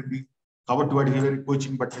రావట్లేదండి కాబట్టి వాడికి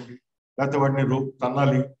కోచింగ్ పట్టండి, లేకపోతే వాడిని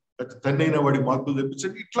తన్నాలి, లేకపోతే తన్నైన వాడికి మార్కులు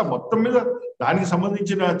తెప్పించండి, ఇట్లా మొత్తం మీద దానికి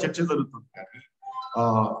సంబంధించిన చర్చ జరుగుతుంది. కానీ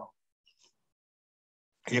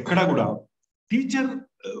ఎక్కడా కూడా టీచర్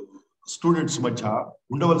స్టూడెంట్స్ మధ్య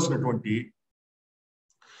ఉండవలసినటువంటి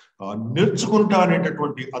నేర్చుకుంటా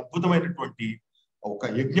అనేటటువంటి అద్భుతమైనటువంటి ఒక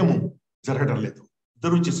యజ్ఞము జరగడం లేదు,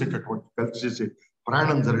 ఇద్దరు చేసేటటువంటి కలిసి చేసే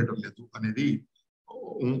ప్రయాణం జరగడం లేదు అనేది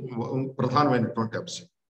ప్రధానమైనటువంటి అంశం.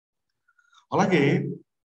 అలాగే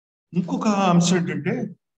ఇంకొక అంశం ఏంటంటే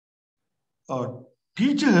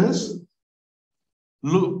టీచర్స్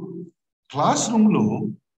క్లాస్ రూమ్ లో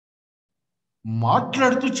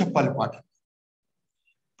మాట్లాడుతూ చెప్పాలి పాఠం,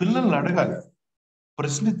 పిల్లల్ని అడగాలి,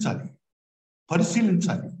 ప్రశ్నించాలి,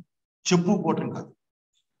 పరిశీలించాలి, చెప్పుకోవటం కాదు.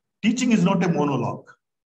 Teaching is not a monologue.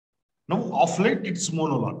 Now of light it's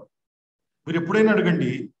monologue. మీరు ఎప్పుడైనా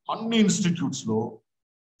అడగండి, అన్ని ఇన్స్టిట్యూట్స్ లో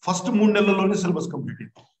ఫస్ట్ 3 నెలల్లోనే సిలబస్ కంప్లీట్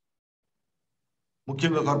అయిపోయింది.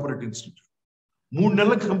 ముఖ్యంగా కార్పొరేట్ ఇన్స్టిట్యూట్ 3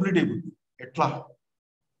 నెలలకు కంప్లీట్ అయిపోయింది. ఎట్లా?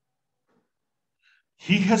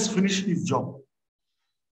 He has finished his job.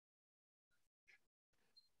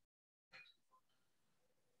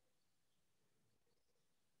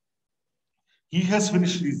 He has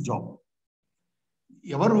finished his job.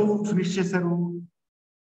 ఎవరు ఫినిష్ చేశారు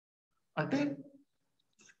అంటే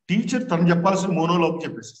టీచర్ తను చెప్పాల్సిన మోనోలాగ్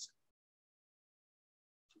చెప్పేసేసారు.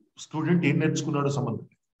 స్టూడెంట్ ఏం నేర్చుకున్నాడో సంబంధం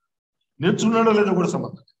లేదు, నేర్చుకున్నాడో లేదో కూడా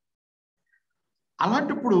సంబంధం లేదు.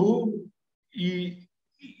 అలాంటప్పుడు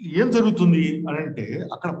ఏం జరుగుతుంది అని అంటే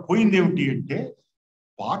అక్కడ పోయింది ఏమిటి అంటే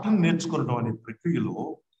పాఠం నేర్చుకోవడం అనే ప్రక్రియలో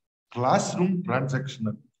క్లాస్ రూమ్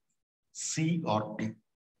ట్రాన్సాక్షన్ సిఆర్టి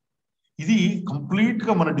ఇది కంప్లీట్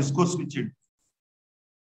గా మన డిస్కోర్స్ నుంచి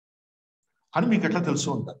అని మీకు ఎట్లా తెలుసు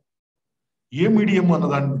ఉంటారు. ఏ మీడియం అన్న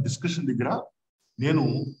దాని డిస్కషన్ దగ్గర నేను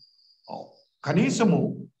కనీసము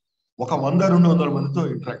ఒక 100-200 మందితో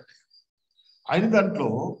ఇంటరాక్ట్ అయిన దాంట్లో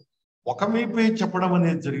ఒకవైపే చెప్పడం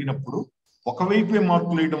అనేది జరిగినప్పుడు, ఒకవైపే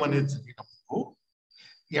మార్కులు వేయడం అనేది జరిగినప్పుడు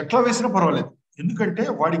ఎట్లా వేసినా పర్వాలేదు. ఎందుకంటే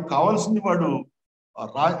వాడికి కావాల్సింది వాడు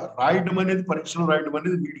రాయడం అనేది, పరీక్షలు రాయడం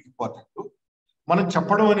అనేది వీడికి ఇంపార్టెంట్, మనం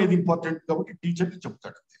చెప్పడం అనేది ఇంపార్టెంట్. కాబట్టి టీచర్కి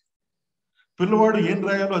చెప్తాడు, పిల్లవాడు ఏం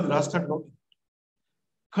రాయాలో అది రాస్తాడు. కాబట్టి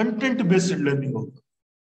కంటెంట్ బేస్డ్ లెర్నింగ్ అవుతుంది.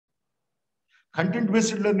 కంటెంట్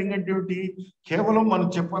బేస్డ్ లెర్నింగ్ అంటే ఏమిటి? కేవలం మనం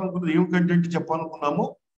చెప్పాలనుకున్నది ఏం కంటెంట్ చెప్పాలనుకున్నామో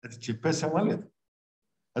అది చెప్పేసామా లేదు,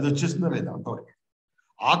 అది వచ్చేసిందా లేదా అంతవరకు.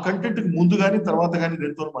 ఆ కంటెంట్కి ముందు కానీ తర్వాత కానీ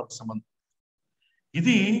దేంతో మనకు సంబంధం.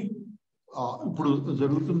 ఇది ఇప్పుడు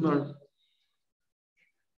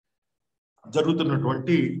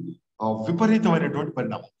జరుగుతున్నటువంటి విపరీతమైనటువంటి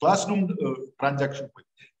పరిణామం. క్లాస్ రూమ్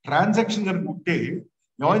ట్రాన్సాక్షన్ కనుక ఉంటే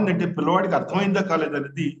ఏమైందంటే పిల్లవాడికి అర్థమైందా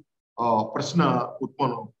కాలేదనేది ప్రశ్న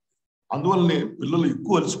ఉత్పన్నం. అందువల్లనే పిల్లలు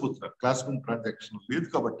ఎక్కువ అలసిపోతున్నారు. క్లాస్ రూమ్ ట్రాన్సాక్షన్ లేదు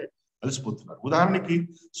కాబట్టి అలసిపోతున్నారు. ఉదాహరణకి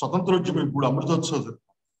స్వతంత్రోద్యమం ఇప్పుడు అమృతోత్సవం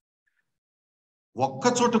ఒక్క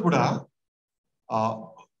చోట కూడా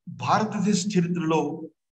భారతదేశ చరిత్రలో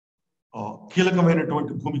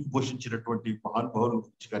కీలకమైనటువంటి భూమికి పోషించినటువంటి మహానుభావుల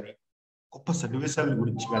గురించి కానీ, గొప్ప సన్నివేశాల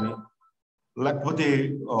గురించి కానీ, లేకపోతే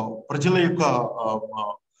ప్రజల యొక్క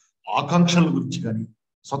ఆకాంక్షల గురించి కానీ,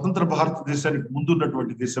 స్వతంత్ర భారతదేశానికి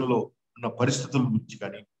ముందున్నటువంటి దేశంలో ఉన్న పరిస్థితుల గురించి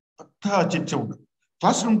కానీ పెద్ద చర్చ ఉండదు.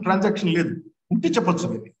 క్లాస్ రూమ్ ట్రాన్సాక్షన్ లేదు. ఉంటే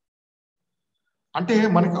చెప్పచ్చు ఇది. అంటే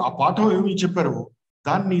మనకి ఆ పాఠం ఏమి చెప్పారో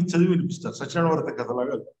దాన్ని చదివి వినిపిస్తారు. సత్యనారాయణ వ్రత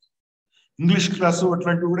కథలాగా. ఇంగ్లీష్ క్లాసు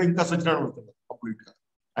అట్లాంటివి కూడా ఇంకా సత్యనారాయణ వ్రతం కంప్లీట్ గా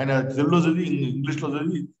ఆయన తెలుగులో చదివి ఇంగ్లీష్లో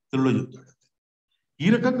చదివి తెలుగులో చెప్తాడు. ఈ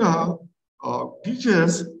రకంగా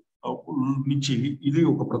టీచర్స్ నుంచి ఇది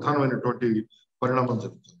ఒక ప్రధానమైనటువంటి పరిణామం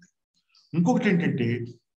జరుగుతుంది. ఇంకొకటి ఏంటంటే,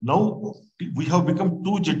 now we have become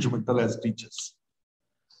two judgemental as teachers.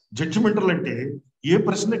 Judgemental అంటే ఏ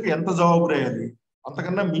ప్రశ్నకి ఎంత జవాబు రాయాలి,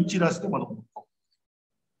 అంతకన్నా మించి రాస్తే మనం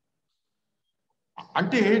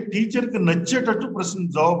అంటే టీచర్కి నచ్చేటట్టు ప్రశ్న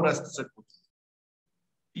జవాబు రాస్తే సరిపోతుంది.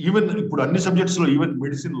 ఈవెన్ ఇప్పుడు అన్ని సబ్జెక్ట్స్ లో, ఈవెన్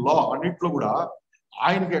మెడిసిన్, లా అన్నింటిలో కూడా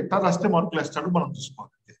ఆయనకి ఎట్లా రాస్తే మార్కులు వేస్తాడో మనం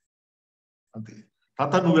చూసుకోవాలి. అంతే.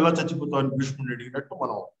 తాత నువ్వు ఎలా చచ్చిపోతావు అని భీష్ముడిని అడిగినట్టు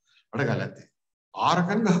మనం అడగాలి. అంతే. ఆ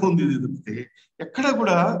రకంగా ఉంది. తప్పితే ఎక్కడ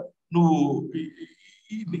కూడా నువ్వు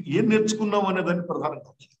ఏం నేర్చుకున్నావు అనే దాన్ని ప్రధానంగా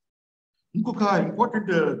వచ్చింది. ఇంకొక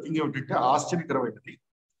ఇంపార్టెంట్ థింగ్ ఏమిటంటే, ఆశ్చర్యకరమైనది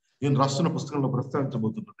నేను రాస్తున్న పుస్తకంలో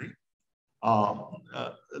ప్రస్తావించబోతున్నది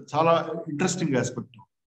చాలా ఇంట్రెస్టింగ్ ఆస్పెక్ట్.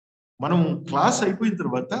 మనం క్లాస్ అయిపోయిన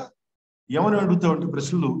తర్వాత ఏమని అడుగుతామంటే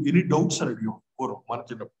ప్రశ్నలు, ఎనీ డౌట్స్ అని అడిగాం పూర్వం మన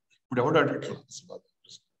చిన్నప్పుడు. ఇప్పుడు ఎవడు అడగట్లేదు.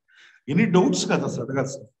 ఎనీ డౌట్స్ కాదు అసలు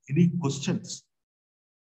అడగాల్సింది, any questions.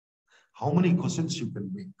 How many questions you can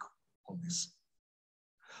make on this?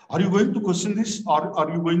 Are you going to question this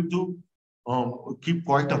are you going to keep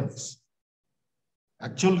quiet on this?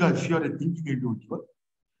 యాక్చువల్గా if you are a thinking individual,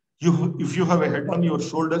 if you have a head on your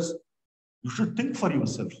shoulders, you should think for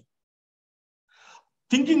yourself.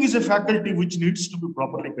 Thinking is a faculty which needs to be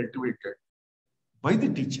properly cultivated by the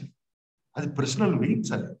teacher. అది ప్రశ్నలు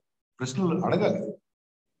వేయించాలి, ప్రశ్నలు అడగాలి.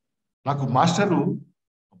 నాకు master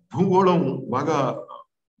భూగోళం బాగా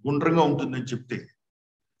గుండ్రంగా ఉంటుందని చెప్తే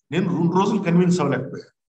నేను 2 రోజులు కన్విన్స్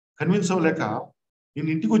అవ్వలేక నేను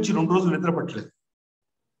ఇంటికి వచ్చి 2 రోజులు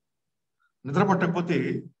నిద్ర పట్టకపోతే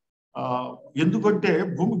ఎందుకంటే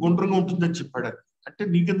భూమి గుండ్రంగా ఉంటుందని చెప్పాడు. అంటే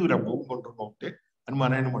నీకెందుకు రా భూమి గుండ్రంగా ఉంటే అని మా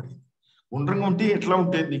నాయనమ్మ అడిగింది. గుండ్రంగా ఉంటే ఎట్లా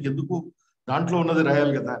ఉంటే నీకెందుకు, దాంట్లో ఉన్నది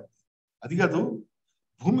రాయాలి కదా. అది కాదు,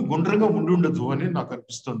 భూమి గుండ్రంగా ఉండి ఉండదు అని నాకు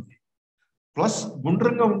అనిపిస్తుంది. ప్లస్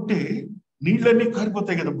గుండ్రంగా ఉంటే నీళ్ళన్నీ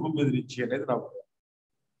కారిపోతాయి కదా భూమి మీద నుంచి అనేది నాకు.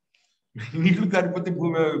 నీళ్లు కారిపోతే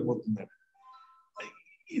భూమి అయిపోతుంది.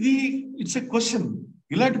 ఇది ఇట్స్ ఎ క్వశ్చన్.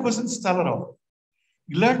 ఇలాంటి క్వశ్చన్స్ చాలా రావు.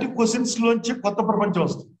 ఇలాంటి క్వశ్చన్స్ లోంచి కొత్త ప్రపంచం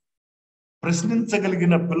వస్తుంది.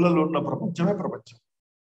 ప్రశ్నించగలిగిన పిల్లలు ఉన్న ప్రపంచమే ప్రపంచం.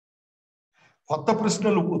 కొత్త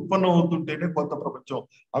ప్రశ్నలు ఉత్పన్నం అవుతుంటేనే కొత్త ప్రపంచం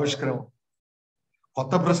ఆవిష్కరణ.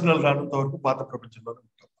 కొత్త ప్రశ్నలు రానంత వరకు పాత ప్రపంచంలోనే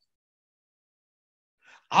ఉంటాం.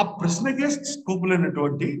 ఆ ప్రశ్నకే స్కోప్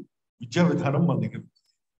లేనటువంటి విద్యా విధానం మన దగ్గర.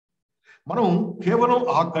 మనం కేవలం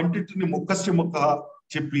ఆ కంటెంట్ ని ముక్క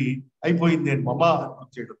చెప్పి అయిపోయింది అని మమ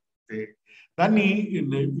చేయడం,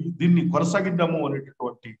 దీన్ని కొనసాగిద్దాము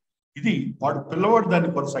అనేటటువంటి ఇది పిల్లవాడు దాన్ని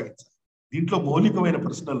కొనసాగించాలి. దీంట్లో మౌలికమైన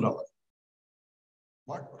ప్రశ్నలు రావాలి.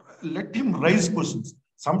 Let him rise questions.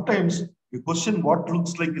 Sometimes a question what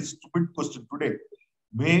looks like a stupid question today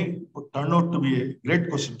may turn out to be a great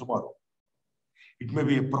question tomorrow. It may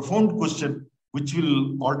be a profound question which will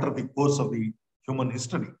alter the course of the human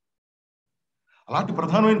history. అలాంటి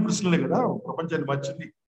ప్రధానమైన ప్రశ్నలే కదా ప్రపంచాన్ని మార్చింది.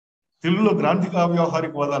 తెలుగులో గ్రాంధిక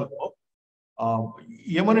వ్యవహారిక వాదాల్లో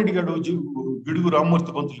ఏమని అడిగాడు గిడుగు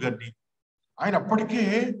రామ్మూర్తి పంతులు గారిని. ఆయన అప్పటికే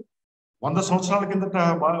 100 సంవత్సరాల కిందట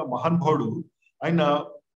మహానుభావుడు. ఆయన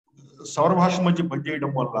సౌర భాష మధ్య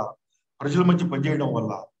పనిచేయడం వల్ల, ప్రజల మధ్య పనిచేయడం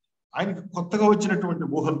వల్ల ఆయనకి కొత్తగా వచ్చినటువంటి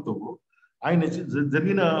ఊహలతో ఆయన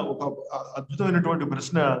జరిగిన ఒక అద్భుతమైనటువంటి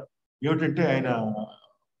ప్రశ్న ఏమిటంటే, ఆయన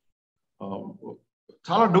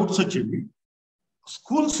చాలా డౌట్స్ వచ్చేవి.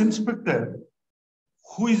 Schools inspector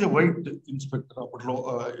who is a white inspector, అప్పట్లో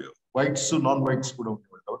వైట్స్ నాన్ వైట్స్ కూడా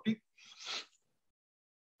ఉండేవాళ్ళు కాబట్టి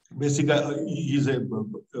బేసిక్గా ఈజ్ ఏ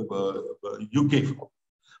యూకే.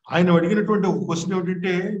 ఆయన అడిగినటువంటి ఒక క్వశ్చన్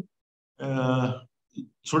ఏమిటంటే,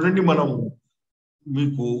 చూడండి మనం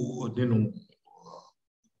మీకు నేను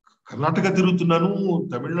కర్ణాటక తిరుగుతున్నాను,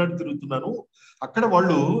 తమిళనాడు తిరుగుతున్నాను, అక్కడ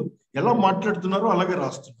వాళ్ళు ఎలా మాట్లాడుతున్నారో అలాగే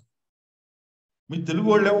రాస్తున్నారు. మీ తెలుగు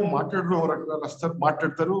వాళ్ళు ఏమో మాట్లాడడం ఒక రకంగా రాస్తారు,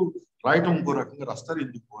 మాట్లాడతారు, రాయటం ఇంకో రకంగా రాస్తారు.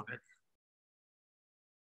 ఎందుకు అని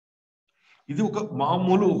ఇది ఒక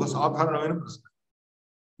మామూలు ఒక సాధారణమైన ప్రశ్న.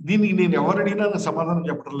 దీనికి నేను ఎవరడిగినా సమాధానం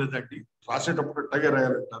చెప్పడం లేదండి. రాసేటప్పుడు ఇట్టాగే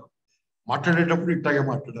రాయాలంటారు, మాట్లాడేటప్పుడు ఇట్టాగే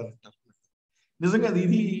మాట్లాడాలంటారు. నిజంగా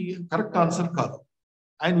ఇది కరెక్ట్ ఆన్సర్ కాదు.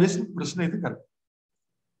 ఆయన వేసిన ప్రశ్న అయితే కరెక్ట్.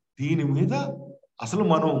 దీని మీద అసలు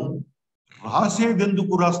మనం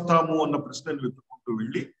రాసేదెందుకు రాస్తాము అన్న ప్రశ్నను వెతుక్కుంటూ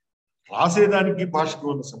వెళ్ళి రాసేదానికి భాషకు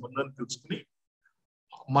ఉన్న సంబంధాన్ని తెలుసుకుని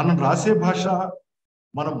మనం రాసే భాష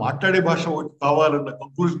మనం మాట్లాడే భాష ఒకటి కావాలన్న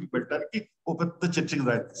కంక్లూజన్కి పెట్టడానికి ఒక పెద్ద చర్చకి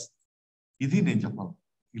దారితీస్తుంది. ఇది నేను చెప్పాలి,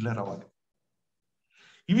 ఇలా రావాలి.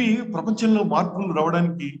 ఇవి ప్రపంచంలో మార్పులు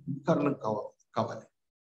రావడానికి కారణం కావాలి.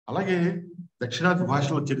 అలాగే దక్షిణాది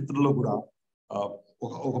భాషల చరిత్రలో కూడా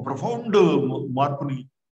ఒక ప్రొఫౌండ్ మార్పుని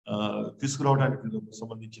తీసుకురావడానికి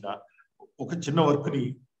సంబంధించిన ఒక చిన్న వర్క్ని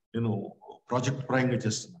నేను ప్రాజెక్ట్ ప్రాయంగా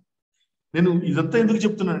చేస్తున్నాను. నేను ఇదంతా ఎందుకు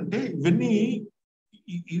చెప్తున్నానంటే ఇవన్నీ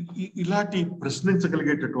ఇలాంటి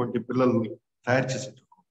ప్రశ్నించగలిగేటటువంటి పిల్లల్ని తయారు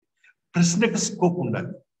చేసేటటువంటి ప్రశ్నకు స్కోప్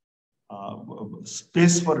ఉండాలి.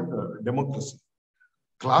 Space for democracy.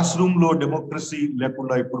 Class room లో డెమోక్రసీ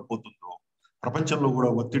లేకుండా ఎప్పుడు పోతుందో ప్రపంచంలో కూడా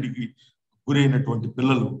ఒత్తిడికి గురైనటువంటి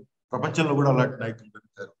పిల్లలు ప్రపంచంలో కూడా అలాంటి నాయకులు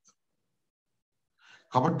తయారవుతారు.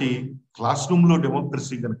 కాబట్టి క్లాస్ రూమ్ లో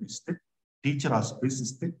డెమోక్రసీ కనుక ఇస్తే, టీచర్ ఆ స్పేస్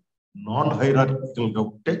ఇస్తే, నాన్ హైరార్కికల్ గా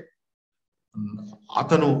ఉంటే,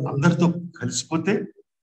 అతను అందరితో కలిసిపోతే,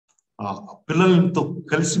 పిల్లలతో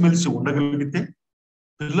కలిసిమెలిసి ఉండగలిగితే,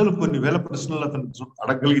 పిల్లలు కొన్ని వేల ప్రశ్నలు అతను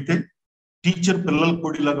అడగగలిగితే, టీచర్ పిల్లల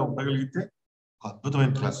కోడిలాగా ఉండగలిగితే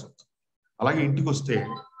అద్భుతమైన క్లాస్ అవుతుంది. అలాగే ఇంటికి వస్తే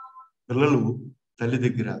పిల్లలు తల్లి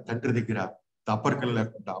దగ్గర, తండ్రి దగ్గర దాపరికలు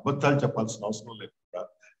లేకుండా, అబద్ధాలు చెప్పాల్సిన అవసరం లేకుండా,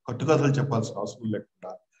 కట్టుకథలు చెప్పాల్సిన అవసరం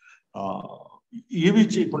లేకుండా, ఏమీ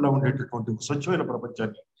చేయకుండా ఉండేటటువంటి స్వచ్ఛమైన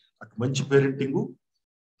ప్రపంచాన్ని, అటు మంచి పేరెంటింగ్,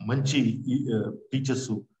 మంచి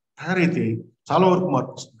టీచర్స్ తయారైతే చాలా వరకు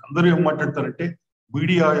మార్పు వస్తుంది. అందరూ ఏం మాట్లాడతారంటే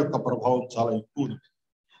మీడియా యొక్క ప్రభావం చాలా ఎక్కువ ఉంది.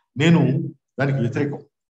 నేను దానికి వ్యతిరేకం.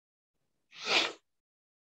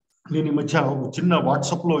 నేను ఈ మధ్య చిన్న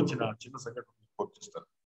వాట్సాప్ లో వచ్చిన చిన్న సంఘటన రిపోర్ట్ చేస్తాను.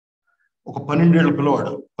 ఒక 12 ఏళ్ల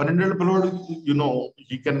పిల్లవాడు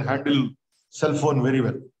he can handle cell phone very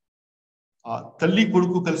well. తల్లి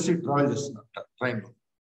కొడుకు కలిసి ట్రావెల్ చేస్తున్నారు ట్రైన్లో.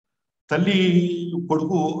 తల్లి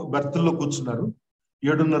కొడుకు బెర్త్లో కూర్చున్నారు.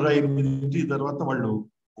 7:30-8 తర్వాత వాళ్ళు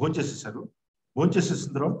భోంచేసేసారు.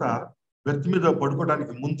 భోంచేసేసిన తర్వాత బెర్త్ మీద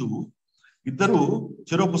పడుకోవడానికి ముందు ఇద్దరు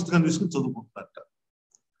చెరో పుస్తకం తీసుకుని చదువుకుంటున్నారట.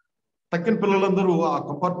 తక్కిన పిల్లలందరూ, ఆ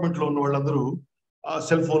కంపార్ట్మెంట్ లో ఉన్న వాళ్ళందరూ ఆ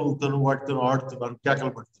సెల్ ఫోన్లతో వాటితో ఆడుతున్నారు,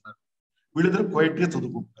 కేకలు పడుతున్నారు. వీళ్ళిద్దరు క్వైట్ గా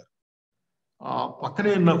చదువుకుంటున్నారు.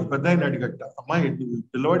 పక్కనే నాకు పెద్ద ఆయన అడిగట్ట, అమ్మాయి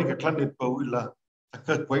పిల్లవాడికి ఎట్లా నేర్పావు ఇలా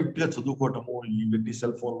చక్కగా క్వైట్ గా చదువుకోవటము, ఇవన్నీ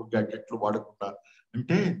సెల్ ఫోన్లు గ్యాడ్జెట్లు వాడకుండా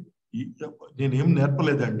అంటే, నేనేం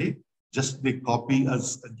నేర్పలేదండి, జస్ట్ ది కాపీ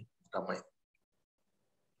అస్ అని చెప్తారు అమ్మాయి.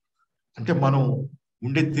 అంటే మనం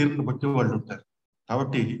ఉండే తీరుని బట్టి వాళ్ళు ఉంటారు.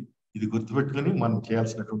 కాబట్టి ఇది గుర్తుపెట్టుకుని మనం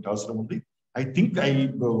చేయాల్సినటువంటి అవసరం ఉంది. I think I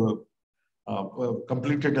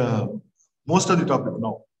completed most of the topic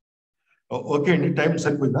now. Okay అండి, టైం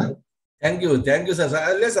సరిపోయిందా? Thank you sir.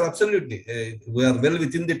 Yes, sir, absolutely. We are well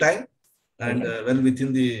within the time and well within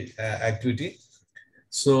the activity.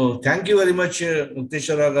 So thank you very much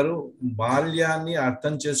Mukteshwara రావు గారు. బాల్యాన్ని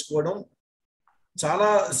అర్థం చేసుకోవడం చాలా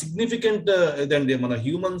significant ఇదండి. మన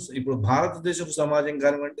humans ఇప్పుడు భారతదేశపు సమాజం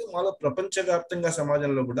కానివ్వండి, మన ప్రపంచవ్యాప్తంగా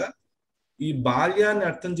సమాజంలో కూడా ఈ బాల్యాన్ని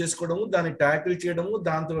అర్థం చేసుకోవడము, దాన్ని ట్యాకిల్ చేయడము,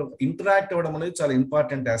 దాంతో ఇంటరాక్ట్ అవ్వడం అనేది చాలా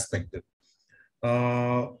ఇంపార్టెంట్ ఆస్పెక్ట్.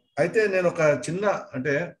 అయితే నేను ఒక చిన్న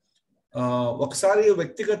అంటే ఒకసారి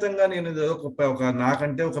వ్యక్తిగతంగా నేను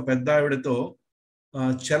నాకంటే ఒక పెద్ద ఆవిడతో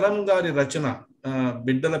చలం గారి రచన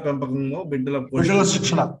బిడ్డల పెంపకము,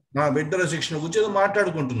 బిడ్డల శిక్షణ గురించి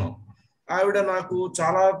మాట్లాడుకుంటున్నాం. ఆవిడ నాకు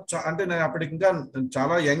చాలా అంటే నేను అప్పటికి ఇంకా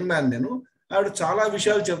చాలా యంగ్ మ్యాన్, నేను ఆవిడ చాలా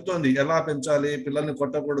విషయాలు చెప్తోంది, ఎలా పెంచాలి, పిల్లల్ని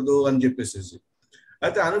కొట్టకూడదు అని చెప్పేసి.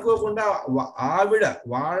 అయితే అనుకోకుండా ఆవిడ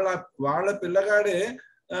వాళ్ళ పిల్లగాడే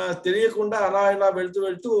తెలియకుండా అలా ఇలా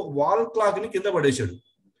వెళ్తూ వాల్ క్లాక్ ని కింద పడేశాడు.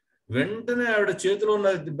 వెంటనే ఆవిడ చేతిలో ఉన్న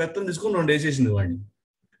బెత్తం తీసుకుని 2 వేసేసింది వాడిని.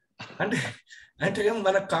 అంటే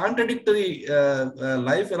మన కాంట్రడిక్టరీ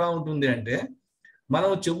లైఫ్ ఎలా ఉంటుంది అంటే,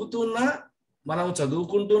 మనం చెబుతున్నా, మనం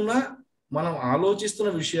చదువుకుంటున్నా, మనం ఆలోచిస్తున్న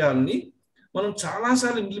విషయాల్ని మనం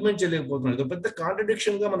చాలాసార్లు ఇంప్లిమెంట్ చేయలేకపోతున్నాం. ఇది పెద్ద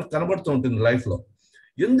కాంట్రడిక్షన్ గా మనకు కనబడుతూ ఉంటుంది లైఫ్ లో.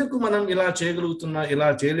 ఎందుకు మనం ఇలా చేయగలుగుతున్నా, ఇలా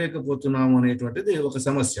చేయలేకపోతున్నాము అనేటువంటిది ఒక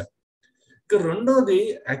సమస్య. ఇక రెండోది,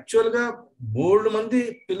 యాక్చువల్ గా బోల్డ్ మంది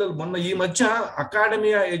పిల్లలు, మొన్న ఈ మధ్య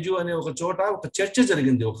అకాడమియా ఎడ్యు అనే ఒక చోట ఒక చర్చ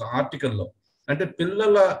జరిగింది ఒక ఆర్టికల్లో. అంటే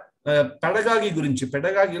పిల్లల పెడగాగి గురించి,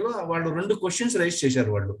 పెడగాగిలో వాళ్ళు 2 క్వశ్చన్స్ రైజ్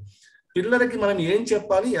చేశారు వాళ్ళు. పిల్లలకి మనం ఏం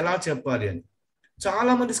చెప్పాలి, ఎలా చెప్పాలి అని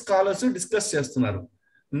చాలా మంది స్కాలర్స్ డిస్కస్ చేస్తున్నారు.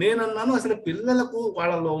 నేనన్నాను అసలు పిల్లలకు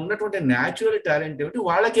వాళ్ళలో ఉన్నటువంటి న్యాచురల్ టాలెంట్ ఏమిటి,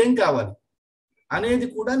 వాళ్ళకేం కావాలి అనేది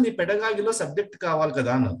కూడా మీ పెడగాగిలో సబ్జెక్ట్ కావాలి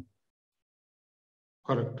కదా అన్నాను.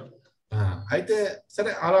 కరెక్ట్. అయితే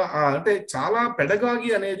సరే అలా అంటే చాలా పెడగాగి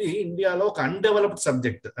అనేది ఇండియాలో ఒక అన్డెవలప్డ్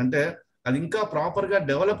సబ్జెక్ట్, అంటే అది ఇంకా ప్రాపర్ గా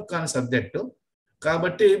డెవలప్ కాని సబ్జెక్ట్.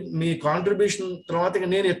 కాబట్టి మీ కాంట్రిబ్యూషన్ తర్వాత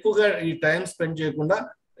నేను ఎక్కువగా ఈ టైం స్పెండ్ చేయకుండా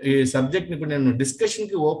ఈ సబ్జెక్ట్ ని ఇప్పుడు నేను డిస్కషన్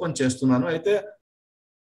కి ఓపెన్ చేస్తున్నాను. అయితే